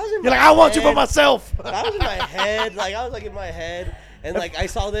was in You're my like, I want you head. for myself. I was in my head, in my head, and I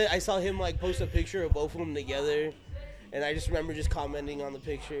saw him post a picture of both of them together, and I just remember just commenting on the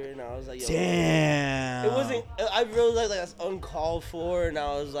picture, and I was like, yo, damn. it wasn't. I realized that's uncalled for, and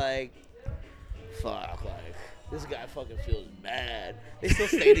I was like, fuck, this guy fucking feels bad. They still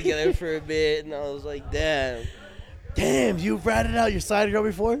stay together for a bit, and I was like, damn. Damn, you've ratted out your side girl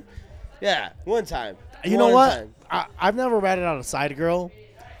before? Yeah, one time. You know what? I've never ratted out a side girl,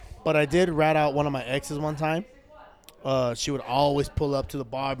 but I did rat out one of my exes one time. She would always pull up to the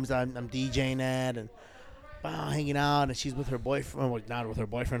bar because I'm DJing at and hanging out, and she's with her boyfriend. Well, not with her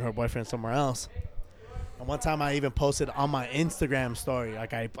boyfriend. Her boyfriend's somewhere else. And one time I even posted on my Instagram story,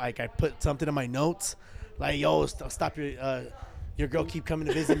 like I put something in my notes, like, yo, stop your girl keep coming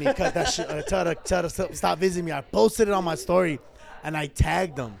to visit me. Cut that shit. Tell her stop visiting me. I posted it on my story, and I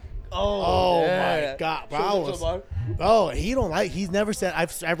tagged him. Oh my God, bro! He's never said.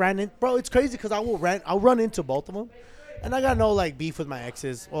 I ran in, bro. It's crazy because I'll run into both of them, and I got no like beef with my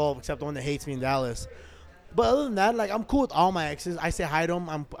exes. Well, except the one that hates me in Dallas. But other than that, like I'm cool with all my exes. I say hi to them.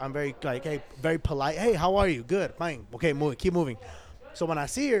 I'm very like, hey, very polite. Hey, how are you? Good, fine. Okay, keep moving. So when I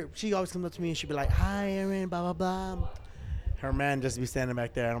see her, she always comes up to me and she be like, "Hi, Aaron." Blah blah blah. Her man just be standing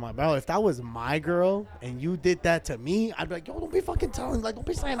back there, and I'm like, bro, if that was my girl and you did that to me, I'd be like, yo, don't be fucking telling, like, don't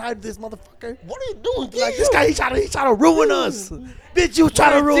be saying hi to this motherfucker. What are you doing? Like, this guy, he trying to ruin us. Bitch, you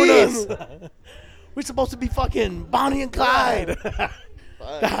trying to ruin us. We're supposed to be fucking Bonnie and Clyde.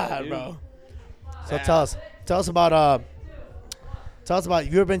 God, bro. So tell us about,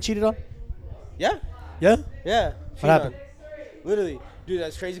 you ever been cheated on? Yeah. Yeah? Yeah. What happened? Literally. Dude,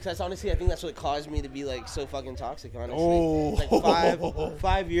 that's crazy because honestly, I think that's what caused me to be like so fucking toxic, honestly. Oh. Like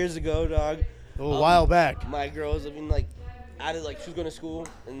 5 years ago, dog. A while back. My girl was living like out of like she was going to school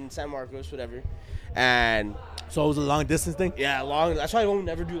in San Marcos, whatever. And so it was a long distance thing? Yeah, long. That's why I won't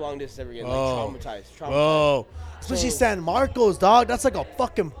never do long distance ever again. Like traumatized. Bro. Especially San Marcos, dog. That's like a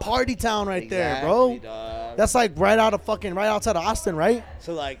fucking party town right there, bro. Dog. That's like right outside of Austin, right?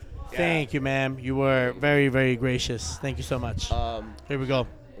 So like Thank you, ma'am. You were very, very gracious. Thank you so much. Here we go.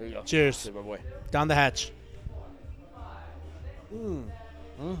 Cheers. My boy. Down the hatch.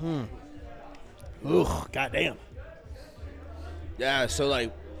 Goddamn. Yeah, so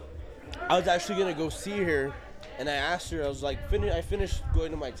like, I was actually gonna go see her, and I asked her. I was like, I finished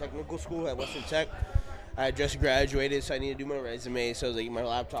going to my technical school at Western Tech. I had just graduated, so I needed to do my resume. So I was like, my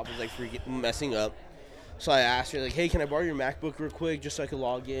laptop was like messing up. So I asked her, like, hey, can I borrow your MacBook real quick just so I can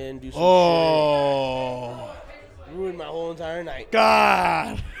log in, do some shit? Ruined my whole entire night.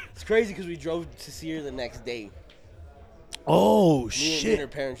 God. It's crazy because we drove to see her the next day. Oh, Me shit. and her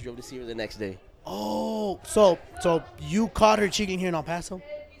parents drove to see her the next day. Oh, so you caught her cheating here in El Paso?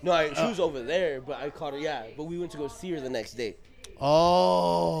 No, she was over there, but I caught her, yeah. But we went to go see her the next day.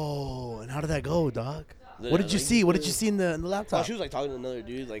 Oh, and how did that go, dog? What did you see? What did you see in the laptop? Oh, she was, like, talking to another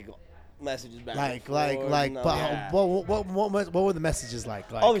dude, like... messages back what were the messages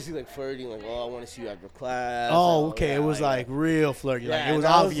like? Obviously like flirting, like, oh, I want to see you after class. Oh, okay. It was like real flirty. Yeah, like it was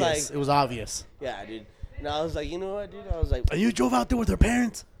obvious. It was obvious. Yeah, dude. And I was like, you know what, dude? I was like, and you drove out there with her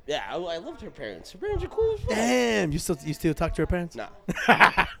parents? Yeah, I loved her parents. Her parents are cool as fuck. Damn, you still talk to her parents? Nah.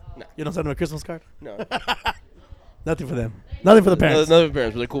 No. You don't send them a Christmas card? No. Nothing for them. Nothing for the parents. Nothing for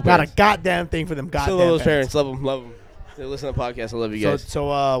parents, but they're cool parents. Not a goddamn thing for them. Goddamn Still love those parents. Love them. They listen to the podcast. I love you guys.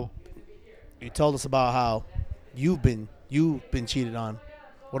 So you told us about how you've been cheated on.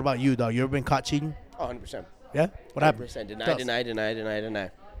 What about you, dog? You ever been caught cheating? Oh, 100%. Yeah? What happened? 100%.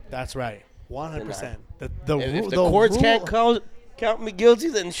 Deny. That's right. 100%. If the courts can't count me guilty,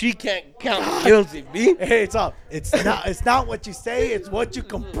 then she can't count me guilty, B. Hey, it's not what you say, it's what you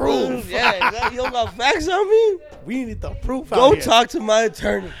can prove. Yeah, exactly. You don't got facts on me? We need the proof Go talk to my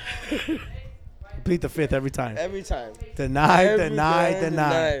attorney. Plead the fifth every time. Every time. Deny.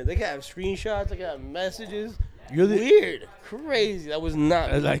 They can have screenshots. They can have messages. Weird. Crazy. That was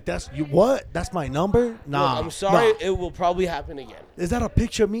not. Like, that's you. What? That's my number? Nah. Look, I'm sorry. Nah. It will probably happen again. Is that a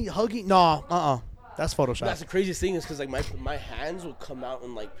picture of me hugging? No. That's Photoshop. That's the craziest thing is because like my hands will come out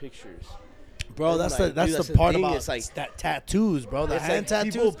in like pictures. Bro, that's the part about it's like that tattoos, bro. The hand like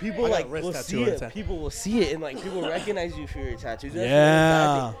tattoos. People like will see it. People will see it, and like people recognize you for your tattoos.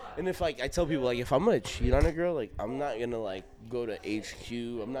 Yeah. And if like I tell people like if I'm gonna cheat on a girl, like I'm not gonna like go to HQ.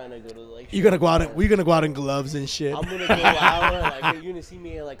 I'm not gonna go to like. You're gonna go out. We're gonna go out in gloves and shit. I'm gonna go out and, like you're gonna see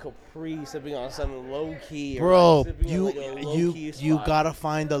me at like Capri sipping on something low key. Bro, you gotta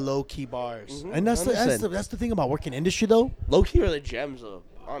find the low key bars, and that's the thing about working industry though. Low key are the gems though.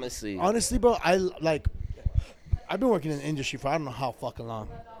 Honestly, bro, I've been working in the industry for I don't know how fucking long.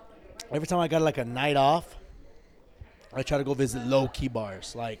 Every time I got like a night off, I try to go visit low key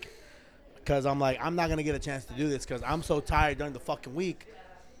bars, like, because I'm like I'm not gonna get a chance to do this because I'm so tired during the fucking week.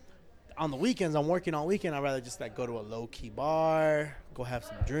 On the weekends, I'm working all weekend. I'd rather just like go to a low key bar, go have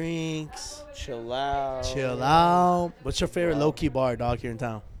some drinks, chill out. What's your favorite low key bar, dog, here in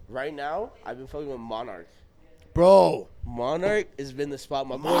town? Right now, I've been fucking with Monarch. Bro, Monarch has been the spot.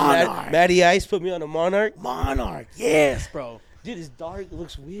 My boy Matty Ice put me on a Monarch. Yes, bro. Dude, it's dark. It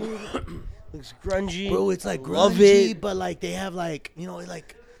looks weird. Looks grungy. Bro, it's like Love grungy, it. but like they have like, you know,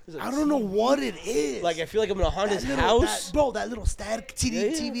 like There's a I don't know TV. what it is. Like I feel like I'm in a haunted That little- house. that little static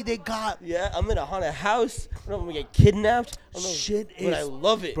TV they got. Yeah, I'm in a haunted house. I don't know if I'm gonna get kidnapped. I don't know, Shit but is, I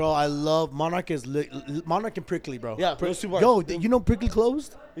love it. bro. I love Monarch Monarch and Prickly, bro. Yeah, those two bars. Yo, you know Prickly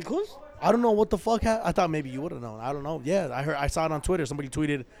closed? You close? I don't know what the fuck. I thought maybe you would have known. I don't know. Yeah, I saw it on Twitter. Somebody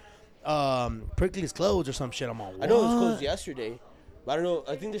tweeted, Prickly's closed or some shit. I'm on. I know it was closed yesterday, but I don't know.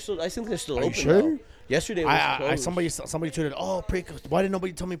 I think they're still Are you open. sure? Now. Yesterday was closed. Somebody tweeted, oh, why didn't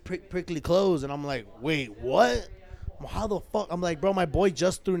nobody tell me Prickly closed? And I'm like, wait, what? How the fuck? I'm like, bro, my boy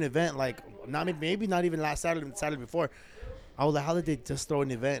just threw an event. Like, maybe not even last Saturday before. I was like, how did they just throw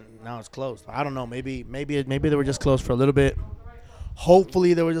an event? Now it's closed. I don't know. Maybe they were just closed for a little bit.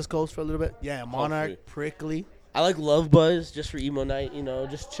 Hopefully they were just closed for a little bit. Yeah, Monarch, Hopefully. Prickly. I like Love Buzz just for emo night. You know,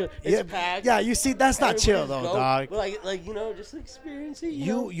 just chill. It's packed. Yeah, you see, that's not chill though, Everybody's dog. But like you know, just experience it. You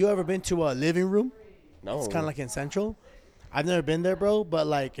know? You ever been to a living room? No. It's kind of like in Central. I've never been there, bro. But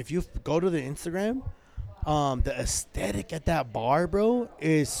like, if you go to the Instagram, the aesthetic at that bar, bro,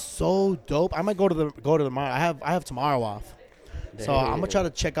 is so dope. I might go to tomorrow. I have tomorrow off, so I'm gonna try to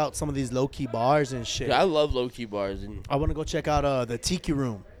check out some of these low key bars and shit. Yeah, I love low key bars and. I want to go check out the Tiki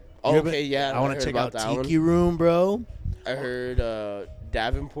Room. Oh, You ever- okay, yeah. I want heard to check out about that Tiki one. Room, bro. I heard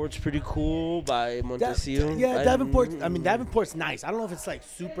Davenport's pretty cool by Montesio. Davenport's nice. I don't know if it's like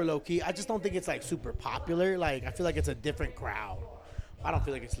super low key. I just don't think it's like super popular. Like I feel like it's a different crowd. I don't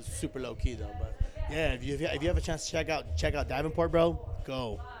feel like it's super low key though. But yeah, if you have a chance to check out Davenport, bro,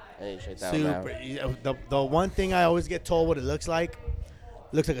 go. I need to check that one out. Super. The one thing I always get told what it looks like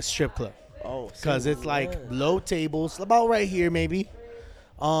a strip club. Oh, Because it's like low tables, about right here maybe.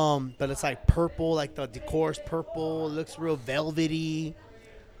 But it's like purple, like the decor's purple. It looks real velvety.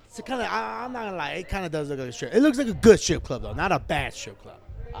 It's kind of, I'm not gonna lie, it kind of does look like a strip. It looks like a good strip club though, not a bad strip club.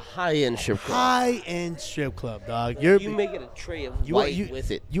 a high-end strip club. High-end strip club, dog. You make it a tray of white with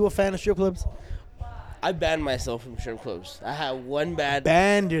it. You a fan of strip clubs? I banned myself from strip clubs. I had one bad.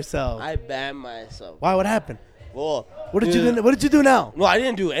 Banned yourself. I banned myself. Why? What happened? Well, What did you do? What did you do now? No, I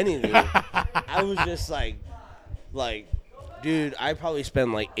didn't do anything. I was just like, dude, I probably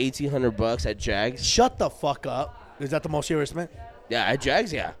spent like $1,800 at Jags. Shut the fuck up. Is that the most you ever spent? Yeah, at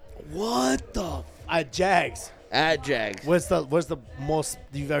Jags, yeah. What the? At Jags. At Jags. What's the most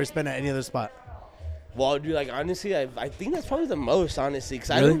you've ever spent at any other spot? Well, dude, like honestly, I think that's probably the most, honestly,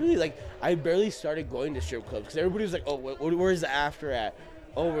 because I Really? don't really I barely started going to strip clubs because everybody was like, oh, where's the after at?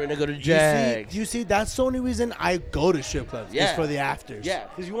 Oh, we're gonna go to Jags. You see, that's the only reason I go to strip clubs. Yeah. Is for the afters. Yeah,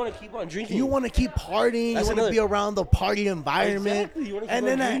 because you want to keep on drinking. You want to keep partying. That's you want to another- be around the party environment. Exactly, you wanna keep And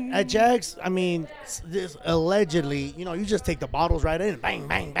on then drinking. at Jags, I mean, this allegedly, you just take the bottles right in, bang,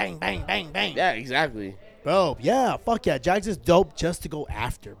 bang, bang, bang, bang, bang. Yeah, exactly. Bro, yeah, fuck yeah. Jags is dope just to go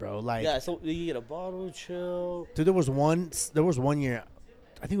after, bro. Like, Yeah, so you get a bottle, chill. dude, there was one year,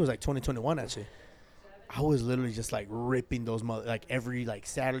 I think it was like 2021 actually. I was literally just like ripping those every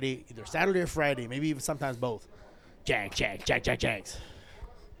Saturday, either Saturday or Friday, maybe even sometimes both. Jags.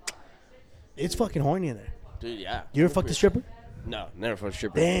 It's fucking horny in there. Dude, yeah. You ever fucked a stripper? No, never fucked a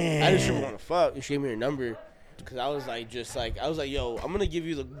stripper. Damn. I just stripper want to fuck. She gave me her number because I was like, yo, I'm gonna give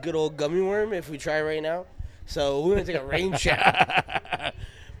you the good old gummy worm if we try right now. So we're gonna take a rain check.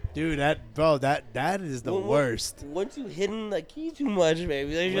 Dude, that is the worst. Once you hitting the key too much,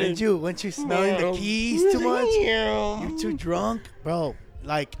 baby. Once you smelling the keys too much, you're too drunk, bro.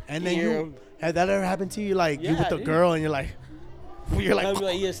 Like, and then had that ever happened to you? Like, you Yeah, with the dude. girl and you're like,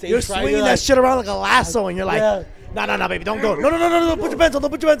 yeah, stage you're fright, swinging you're that like, shit around like a lasso, and you're like, Yeah. no, baby, don't go. No, put your pants on,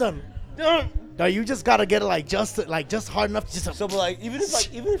 don't put your pants on. Don't. No, you just gotta get it just hard enough to just. So, but even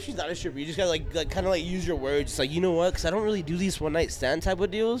if she's not a stripper, you just gotta kind of use your words. It's like, you know what? Because I don't really do these one night stand type of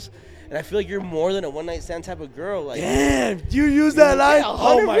deals, and I feel like you're more than a one night stand type of girl. Like, Damn, you use that line? Yeah,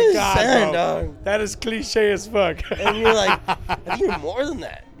 Oh my 100%, god, bro. dog. That is cliche as fuck. and you're like, I think you're more than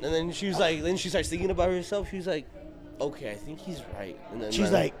that. And then she was like, then she starts thinking about herself. She was like, okay, I think he's right. And then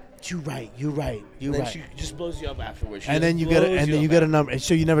She's like, you're right. and then she just blows you up afterwards. And then you get a number.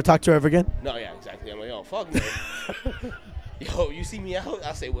 So you never talk to her ever again? No, yeah, exactly. I'm like, oh fuck no. Yo, you see me out?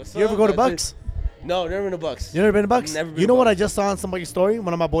 I say, what's up? You ever go to That's Bucks? it. No, never been to Bucks. You never been to Bucks? Never been You to know what I Bucks. just saw on somebody's story?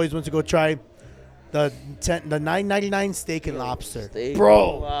 One of my boys went to go try the $9.99 steak and lobster. Steak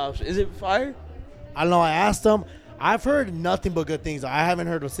Bro, and lobster. Is it fire? I don't know. I asked him. I've heard nothing but good things. I haven't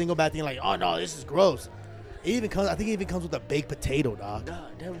heard a single bad thing like, oh no, this is gross. I think it even comes with a baked potato, dog. Nah,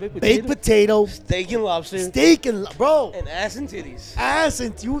 damn baked Baked potato. potato, Steak and lobster. steak and bro, And ass and titties. ass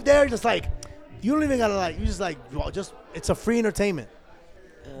and you there just like, you don't even gotta you just well, just it's a free entertainment.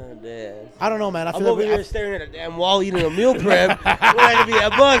 dead. I don't know, man. I I'm feel over like here staring at a damn wall eating a meal prep when I could be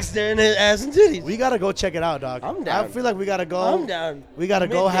at Bucks staring at ass and titties. we gotta go check it out, dog. I'm down. I feel like we gotta go. I'm down. We gotta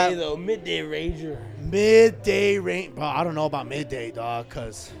go have Midday Ranger. midday rain. Bro, I don't know about midday, dog,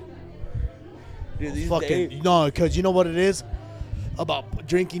 cause Dude, these fucking days- no, cause you know what it is about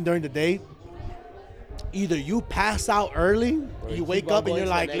drinking during the day. Either you pass out early, Or you keep wake on up and going you're to the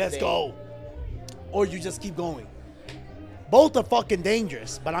like, next let's day. go, or you just keep going. Both are fucking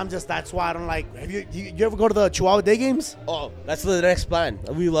dangerous, but that's why I don't like. Have you ever go to the Chihuahua day games? Oh, that's the next plan.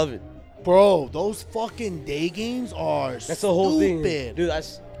 We love it. Bro, those fucking day games are That's the whole thing. stupid. Dude, I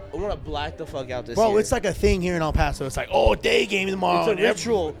want to black the fuck out this Bro, year. it's like a thing here in El Paso. It's like, oh, day game tomorrow. It's a and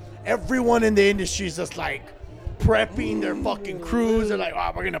ritual. Everyone in the industry is just like prepping their fucking crews. They're like,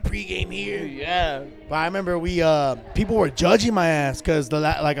 oh, we're gonna pregame here. Yeah. But I remember people were judging my ass because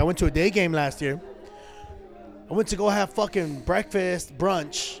I went to a day game last year. I went to go have fucking breakfast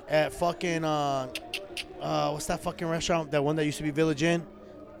brunch at fucking what's that fucking restaurant? That one that used to be Village Inn?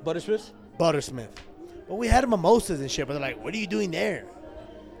 Buttersmith? Buttersmith. Well, we had mimosas and shit, but they're like, what are you doing there?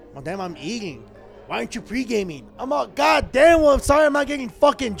 Well, damn, I'm eating. Why aren't you pre-gaming? I'm like, God damn, well, I'm sorry I'm not getting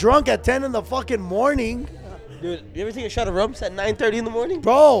fucking drunk at 10 in the fucking morning. Dude, you ever take a shot of rum at 9:30 in the morning?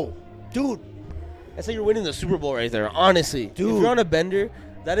 Bro, dude, That's like you're winning the Super Bowl right there, honestly. Dude. If you're on a bender,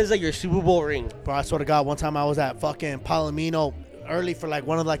 that is like your Super Bowl ring. bro, I swear to God, one time I was at fucking Palomino early for like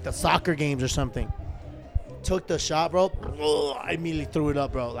one of like the soccer games or something. Took the shot, bro. Ugh, I immediately threw it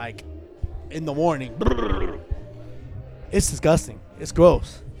up, bro, like in the morning. It's disgusting. It's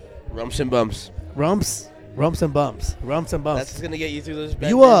gross. Rumps and bumps. Rumps and bumps. Rumps and bumps. That's going to get you through those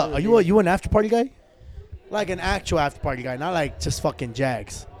benders. You an after party guy? Like an actual after party guy, not like just fucking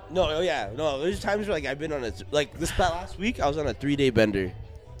Jags. No, oh yeah. No, there's times where like I've been on like this last week, I was on a 3-day bender.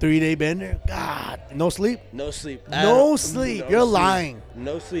 3-day bender? God, no sleep? No sleep. No sleep. You're lying.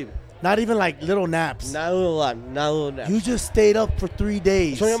 No sleep. Not even like little naps. Not a little lot. Not a little nap. You just stayed up for 3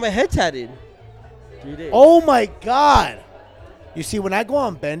 days. So I got my head tatted. 3 days. Oh my God. You see, when I go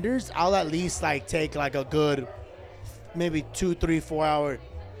on benders, I'll at least like take like a good maybe 4 hour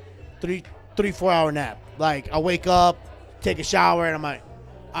nap. Like I wake up, take a shower, and I'm like,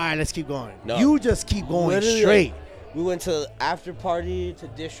 all right, let's keep going. No. You just keep going Literally, straight. like, we went to after party to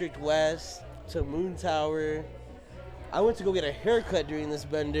District West to Moon Tower. I went to go get a haircut during this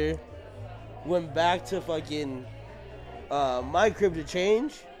bender. Went back to fucking my crib to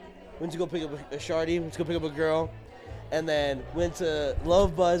change. Went to go pick up a shawty. Went to go pick up a girl. And then went to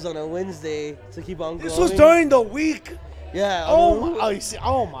Love Buzz on a Wednesday to keep on going. This was during the week. Yeah. Oh my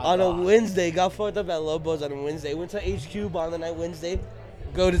On God. a Wednesday. Got fucked up at Love Buzz on a Wednesday. Went to HQ on the night Wednesday.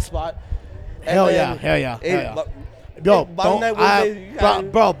 Go to spot. And Hell then- yeah. Bond Yo, night Wednesday, you got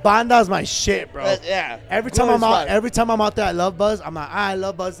it. bro, Banda's my shit, bro. Yeah. Every Go time to I'm out, spot. every time I'm out there at Love Buzz, I'm like, I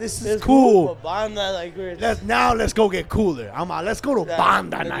Love Buzz. This is It's cool. But Bond night, like, we're Let's go get cooler. I'm out. Let's go to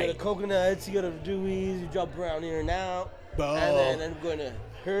Banda You go to night, coconuts, you go to Dewey's, you drop around in and out. bro. And then I'm going to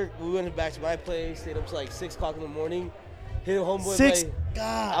her. We went back to my place, stayed up till like 6 o'clock in the morning. Hit a homeboy. Six. Play.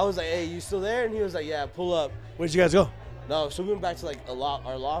 God. I was like, hey, you still there? And he was like, yeah, pull up. Where'd you guys go? No, so we went back to like the loft,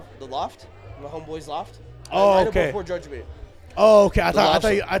 my homeboy's loft. Oh, right okay. Before Judgment. Oh, okay. I Loft.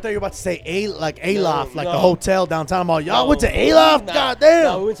 thought you were about to say A No, loft, like no. the hotel downtown. I'm all, y'all went to No, A loft. nah. Goddamn.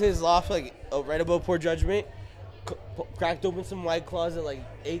 No, we went to his loft like right above Poor Judgment. Cracked open some White Claws at like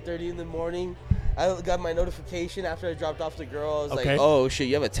 8:30 in the morning. I got my notification after I dropped off the girl. I was Okay. like, oh shit,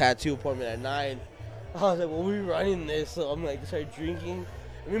 you have a tattoo appointment at 9. I was like, well, we running this. So I'm like, start drinking.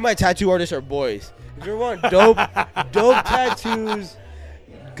 Me and my tattoo artists are boys. If you want dope tattoos,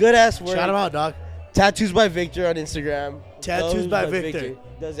 good ass work. Shout him out, dog. Tattoos by Victor on Instagram. Tattoos by Victor.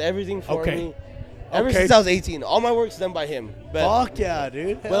 Does everything for Okay. me. Ever Okay. since I was 18, all my work's done by him. But, Fuck yeah,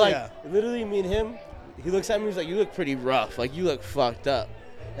 dude. Hell but like, yeah. literally, me and him, he looks at me, he's like, you look pretty rough. Like, you look fucked up.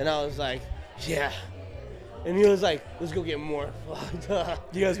 And I was like, yeah. And he was like, let's go get more fucked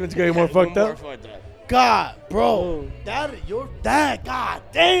up. You guys went to get more fucked up? God, bro. Oh. God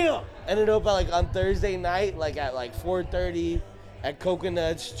damn. Ended up at, like on Thursday night, like at like 4:30 at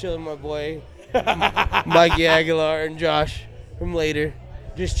Coconuts, chilling with my boy, Mikey Aguilar and Josh from later.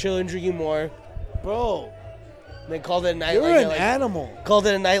 Just chilling, drinking more. Bro, And then called it a night. you're like, an animal. Called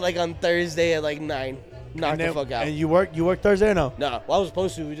it a night like on Thursday at like 9. Knocked the fuck out. And you work Thursday or no? No, well, I was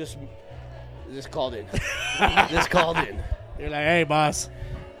supposed to. We just called in. Just called in. You're like, hey, boss.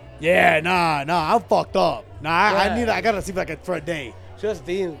 Yeah, nah, I'm fucked up. I gotta see if I can for a day. Just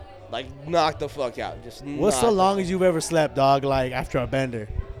Dean, like, knocked the fuck out. Just What's the knocked longest you've ever slept, dog? Like after a bender?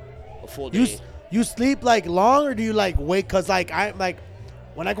 a full day. You sleep like long, or do you like wake? Cause like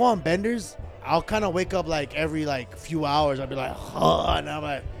when I go on benders, I'll kind of wake up like every like few hours. I'll be like, oh, and I'm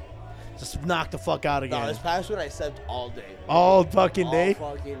like, Just knock the fuck out again. No, this past one I slept all day. All fucking day?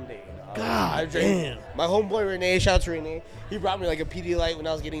 All fucking day. Dog. God damn. My homeboy Renee, shout out to Renee. He brought me like a Pedialyte when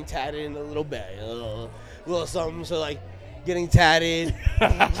I was getting tatted in a little bag, a little something. So like getting tatted,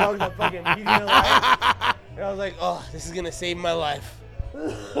 chugged a fucking Pedialyte, and I was like, oh, this is gonna save my life.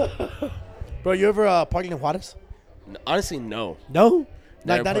 Bro, you ever parking in Juarez? Honestly, no. No?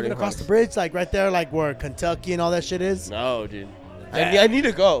 Never Like not even parked in across the Juarez. bridge, like right there, like where Kentucky and all that shit is? No, dude. I need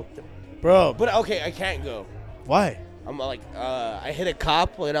to go, Bro, but okay, I can't go. why? I'm like, I hit a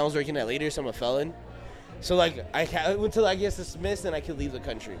cop when I was working at Later, so I'm a felon. So like, until I get dismissed, then I can leave the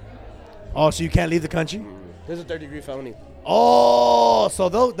country. Oh, so you can't leave the country? There's a 3rd-degree felony. Oh, so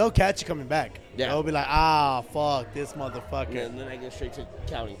they'll catch you coming back. Yeah. They'll be like, fuck this motherfucker. And then I go straight to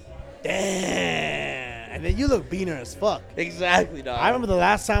county. Damn. And then you look beaner as fuck. Exactly, dog. I remember the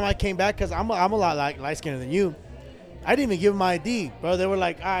last time I came back, because I'm a lot like light skinned than you. I didn't even give them my ID, bro. They were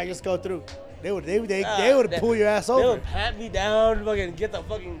like, all right, just go through. They would pull your ass They over. would pat me down, fucking get the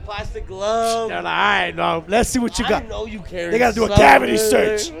fucking plastic glove. They're like, all right, no, let's see what you got. I know you carry. They got to do a something. cavity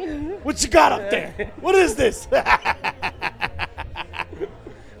search. What you got up there? What is this? For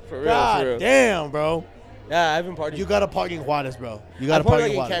real, God for real. damn, bro. Yeah, I haven't partied. You got to park in Juarez, bro. You I got to park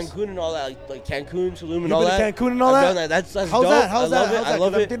in partied like Juarez. in Cancun and all that, like Cancun, Tulum, and You all been to that. Cancun and all I've that? done that. That's How's dope. that? How's I that? love it. How's I that? 'Cause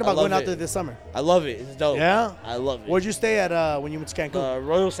love I'm it. thinking I about love going out it. there this summer. I love it. It's dope. Yeah? I love it. Where'd you stay at when you went to Cancun?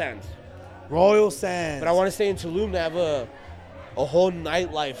 Royal Sands. Royal Sands. But I want to stay in Tulum to have a whole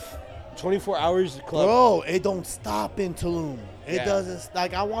nightlife, 24 hours club. Bro, it don't stop in Tulum. It Yeah. doesn't.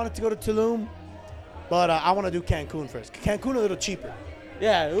 Like, I wanted to go to Tulum, but I want to do Cancun first. Cancun a little cheaper.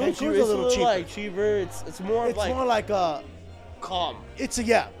 Yeah, a little Cancun's cheaper. a It's little cheaper. like cheaper. It's more It's like more like calm. it's a,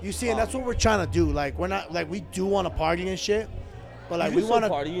 yeah. You see, and that's what we're trying to do. Like, we're not, like, we do want to party and shit, but like, You we can still want to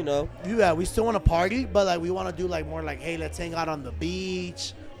party, you know. Yeah, we still want to party, but like we want to do like more like, hey, let's hang out on the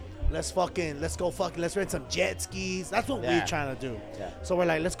beach. Let's rent some jet skis. That's what Yeah. we're trying to do. Yeah. So we're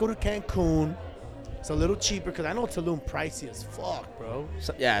like, let's go to Cancun. It's a little cheaper because I know Tulum pricey as fuck, bro.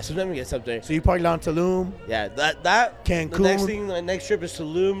 So, yeah, sometimes we get up there. So you party down Tulum. Yeah, that Cancun. The next thing, my next trip is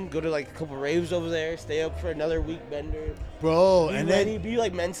Tulum. Go to like a couple raves over there. Stay up for another week bender. Bro, Be and ready, then be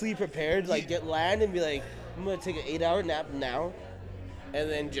like mentally prepared. Like get land and be like, I'm gonna take an 8-hour nap now, and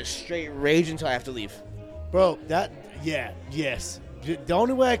then just straight rage until I have to leave. bro, yes. The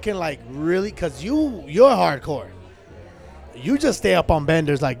only way I can like really, cause you're hardcore. You just stay up on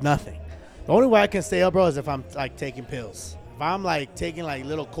benders like nothing. The only way I can stay up, bro, is if I'm like taking pills. If I'm like taking like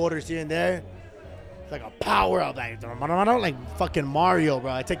little quarters here and there, it's like a power up, like fucking Mario,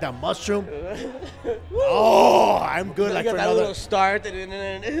 bro. I take that mushroom. Oh, I'm good. You Like got for that another. little start. Yeah,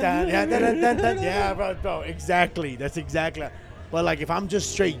 bro. Exactly. That's exactly. But like, if I'm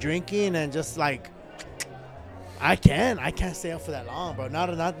just straight drinking and just like, I can't stay up for that long, bro.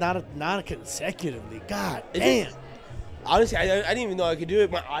 Not consecutively. God damn. Honestly, I didn't even know I could do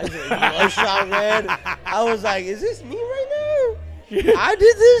it. My eyes were bloodshot red. I was like, is this me right now? I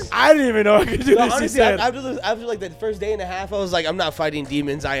did this? I didn't even know I could do No, this. honestly, after like the first day and a half, I was like, I'm not fighting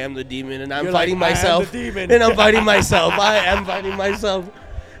demons. I am the demon, and I'm You're like, fighting I am myself. the demon. And I'm fighting myself. I am fighting myself.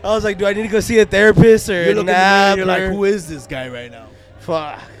 I was like, do I need to go see a therapist or You're a looking at nap? me, you're like, or- who is this guy right now?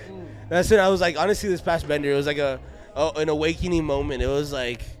 Fuck. That's it. I was like, honestly, this past bender, it was like an awakening moment. It was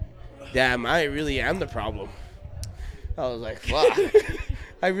like, damn, I really am the problem. I was like, fuck.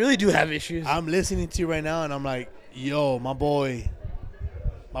 I really do have issues. I'm listening to you right now, and I'm like, yo, my boy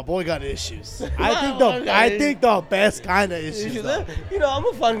got issues. I think the best kind of issues. though. You know, I'm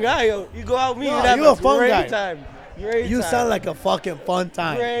a fun guy. Yo. You go out with me, No, you'd have you a a fun great guy. time. Great You time. sound like a fucking fun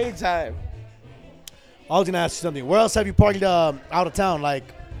time. Great time. I was gonna ask you something. Where else have you partied out of town? Like,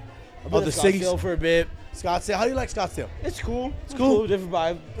 I've oh, been the to cities? Scottsdale for a bit. Scottsdale. How do you like Scottsdale? It's cool. It's cool. Different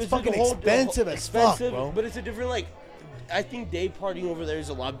vibe. It's fucking like expensive as fuck, bro. But it's a different, like, I think day partying over there is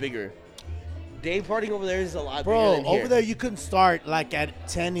a lot bigger. Day partying over there is a lot bigger Bro, than here. over there you can start like at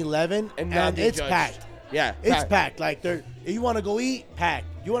 10, 11, And and, not be it's judged. packed. Yeah. It's packed. Like, if you want to go eat, packed.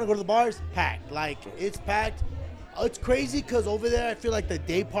 You want to go to the bars, packed. Like, it's packed. It's crazy because over there I feel like the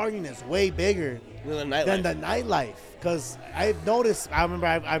day partying is way bigger Than the nightlife. than the nightlife. Because I've noticed, I remember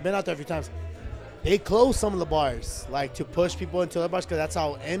I've been out there a few times. They close some of the bars, like to push people into the bars because that's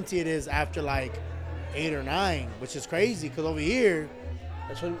how empty it is after like 8 or 9, which is crazy because over here,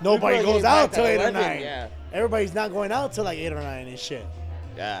 That's when nobody people are goes getting out packed till at 8 or 11, 9. Yeah. Everybody's not going out till like 8 or 9 and shit.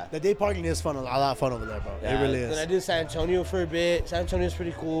 Yeah. The day parking is fun, a lot of fun over there, bro. Yeah. It really Then I is. did San Antonio for a bit. San Antonio's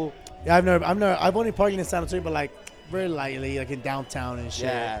pretty cool. Yeah, I've only parked in San Antonio, but like very lightly, like in downtown and shit.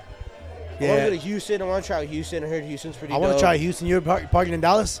 Yeah. I Yeah. want to go to Houston. I want to try Houston. I heard Houston's pretty I want dope. to try Houston. You're parking in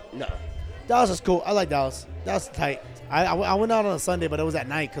Dallas? No. Dallas is cool. I like Dallas. Dallas is tight. I went out on a Sunday, but it was at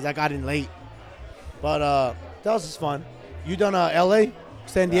night because I got in late. But that was just fun. You done L.A.,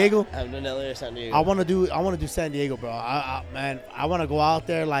 San Diego? I haven't done LA or San Diego. I want to do San Diego, bro. I want to go out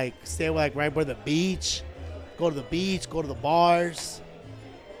there, like stay like right by the beach, go to the beach, go to the bars.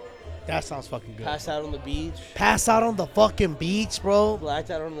 That sounds fucking good. Pass out on the beach. Pass out on the fucking beach, bro.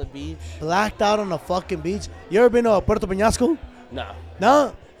 Blacked out on the beach. Blacked out on the fucking beach. You ever been to Puerto Peñasco? No.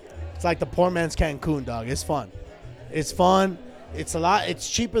 No. It's like the poor man's Cancun, dog. It's fun. It's fun. It's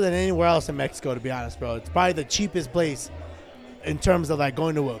cheaper than anywhere else in Mexico, to be honest, bro. It's probably the cheapest place in terms of like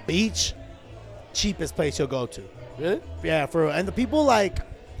going to a beach. Cheapest place you'll go to. Really? Yeah, and the people like,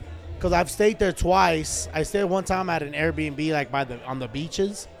 cause I've stayed there twice. I stayed one time at an Airbnb like on the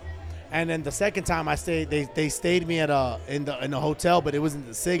beaches, and then the second time I stayed, they stayed me at in the hotel, but it was in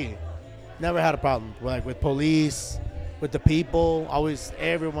the city. Never had a problem with police, with the people. Always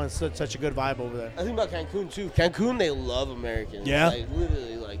everyone's such a good vibe over there. I think about Cancun too. Cancun, they love Americans. Yeah. Like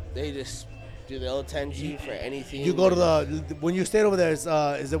literally, like they just do they'll attend you for anything. You go to when you stayed over there,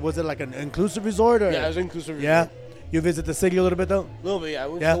 was it like an inclusive resort or? Yeah, it was inclusive. Yeah. Resort. You visit the city a little bit though. A little bit. Yeah, I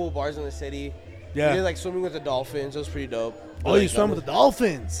went to Yeah. a couple bars in the city. Yeah. We did like swimming with the dolphins. It was pretty dope. Oh, you swam with the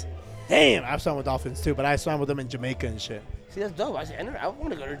dolphins? Damn, I've swam with dolphins too, but I swam with them in Jamaica and shit. See, that's dope. I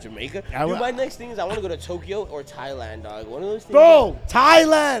want to go to Jamaica. I Dude, my next thing is I want to go to Tokyo or Thailand, dog. One of those things. Bro,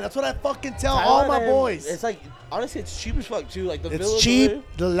 Thailand. That's what I fucking tell all my Thailand, boys. It's like, honestly, it's cheap as fuck, too. Like, the villas It's over cheap. there.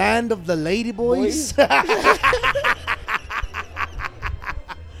 The land of the lady boys.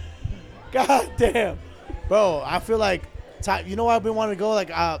 God damn. Bro, I feel like, you know where I've been wanting to go?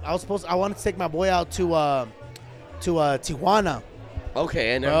 Like, I wanted to take my boy out to Tijuana.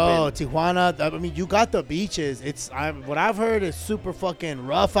 Okay, I never Bro, been. Tijuana, I mean, you got the beaches. What I've heard is super fucking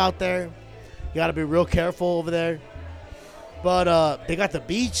rough out there. You got to be real careful over there. But they got the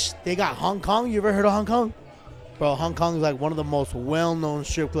beach. They got Hong Kong. You ever heard of Hong Kong? Bro, Hong Kong is like one of the most well-known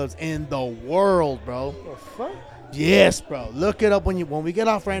strip clubs in the world, bro. What the fuck? Yes, bro. Look it up when we get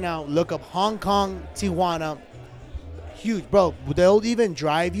off right now. Look up Hong Kong, Tijuana. Huge, bro. They'll even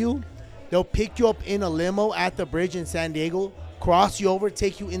drive you. They'll pick you up in a limo at the bridge in San Diego, cross you over,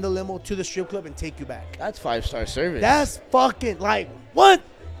 take you in the limo to the strip club, and take you back. That's 5-star service. That's fucking like what?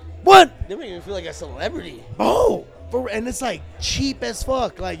 What? They make me feel like a celebrity. Oh, and it's like cheap as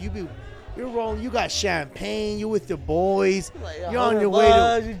fuck. Like you're rolling. You got champagne. You with your boys. Like, You're on your way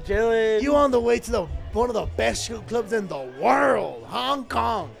to. you're chilling. You on the way to one of the best strip clubs in the world, Hong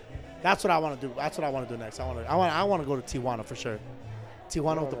Kong. That's what I want to do. That's what I want to do next. I want to go to Tijuana for sure.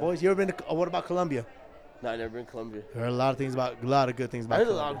 Tijuana with the boys. You ever been to? What about Colombia? No, I never been to Colombia. I heard a lot of good things about. I heard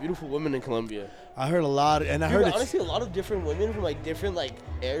a Colombia. lot of beautiful women in Colombia. I heard a lot, and I heard it's honestly a lot of different women from like different like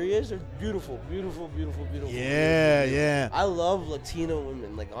areas are beautiful. Yeah, yeah. I love Latino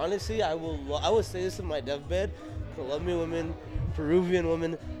women. Like honestly, I will say this in my deathbed: Colombian women, Peruvian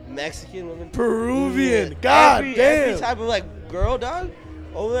women, Mexican women. Peruvian. God damn. Every type of like girl dog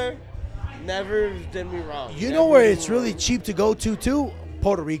over there never did me wrong. You know where it's really cheap to go to too?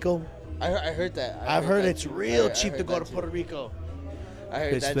 Puerto Rico. I heard that. I've heard that it's too. real I cheap to heard go that to too. Puerto Rico. I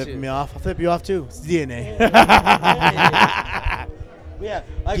heard Bitch that flipping too. me off. I'll flip you off too. It's DNA. Yeah.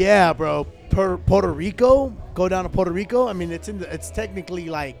 Like, Yeah, bro. Puerto Rico. Go down to Puerto Rico. I mean, it's technically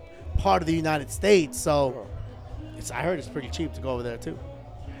like part of the United States, so I heard it's pretty cheap to go over there too.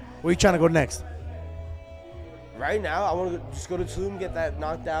 Where you trying to go next? Right now, I want to just go to Tulum, get that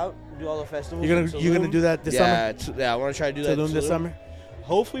knocked out, do all the festivals. You're in gonna Tulum. do that this summer? Yeah, I want to try to do that. Tulum in this summer?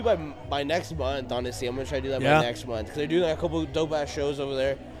 Hopefully by next month. Honestly, I'm gonna try to do that Yeah. by next month because they're doing like, a couple of dope ass shows over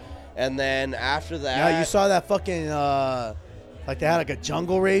there, and then after that, Yeah, you saw that fucking like they had like a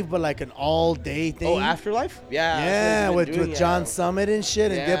jungle rave, but like an all day thing. Oh, Afterlife? Yeah. Yeah, that's what they've been with doing, John yeah. Summit and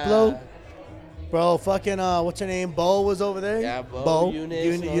shit and Yeah. Diplo. Bro, fucking what's her name? Bo was over there. Yeah, Bo,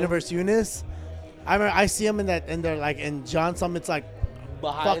 Eunice, Universe Eunice. I remember I see him in they're like in John Summit's like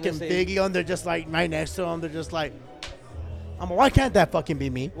Behind fucking the scenes. Biggie on. They're just like right next to him. They're just like, why can't that fucking be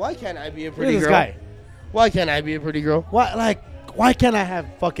me? Why can't I be a Look at pretty this girl? guy. Why can't I be a pretty girl? Why can't I have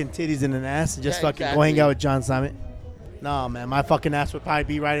fucking titties and an ass and just Yeah, fucking go hang exactly. out with John Summit? No, man, my fucking ass would probably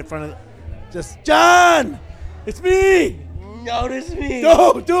be right in front of just John. It's me. Notice me.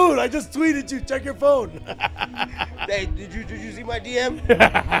 No, dude, I just tweeted you. Check your phone. Hey, did you see my DM?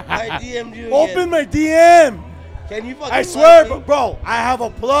 I DM'd you. Open Again. my DM. Can you fucking? I swear, like me? bro, I have a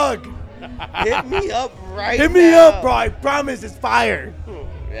plug. Hit me up right Hit now. me up, bro. I promise it's fire.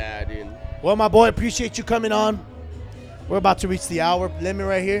 Yeah, dude. Well, my boy, appreciate you coming on. We're about to reach the hour limit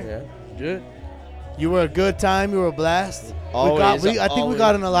right here. Yeah, dude. You were a good time. You were a blast. Always, I think we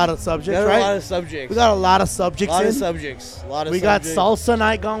got in a lot of subjects, right? A lot of subjects. We got a lot of subjects We got salsa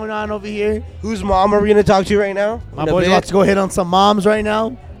night going on over here. Whose mom are we going to talk to right now? My boy's about to go hit on some moms right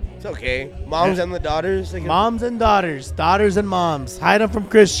now. It's okay. Moms and the daughters. Moms and daughters. Daughters and moms. Hide them from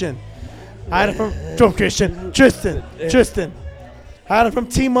Christian. Hide them from Christian. Tristan. Hide them from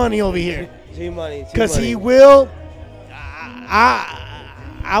T-Money over here. T-Money. Because he will.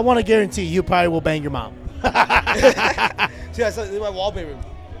 I want to guarantee you probably will bang your mom. See, I saw my wallpaper.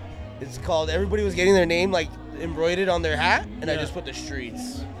 It's called Everybody Was Getting Their Name like embroidered on their hat, and I just put the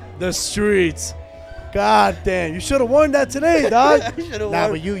streets. The streets. God damn. You should have worn that today, dog. Nah,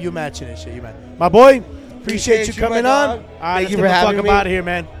 but you matching this shit. My boy, appreciate you coming on. All right, Thank you for having me. Fuck out of here,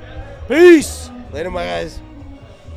 man. Peace. Later, my guys.